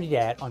at Liberty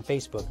Dad on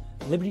Facebook,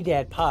 Liberty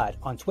Dad Pod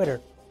on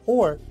Twitter,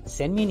 or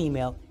send me an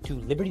email to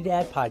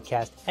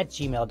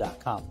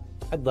libertydadpodcast@gmail.com.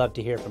 I'd love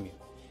to hear from you.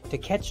 To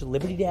catch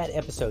Liberty Dad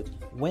episodes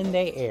when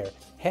they air,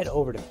 head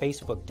over to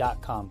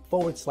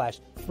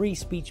facebook.com/free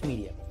speech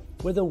media,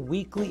 where the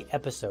weekly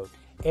episode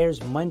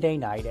airs Monday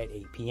night at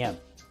 8 p.m.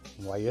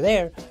 And while you're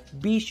there,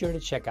 be sure to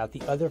check out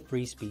the other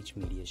free speech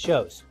media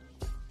shows.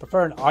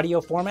 Prefer an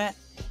audio format?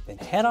 Then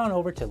head on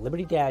over to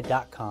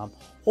libertydad.com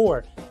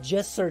or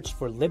just search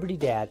for Liberty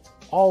Dad,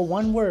 all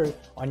one word,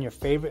 on your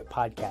favorite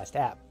podcast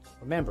app.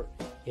 Remember,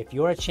 If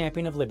you're a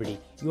champion of liberty,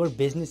 your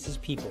business is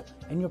people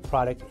and your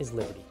product is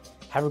liberty.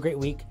 Have a great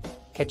week.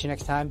 Catch you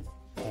next time,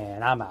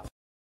 and I'm out.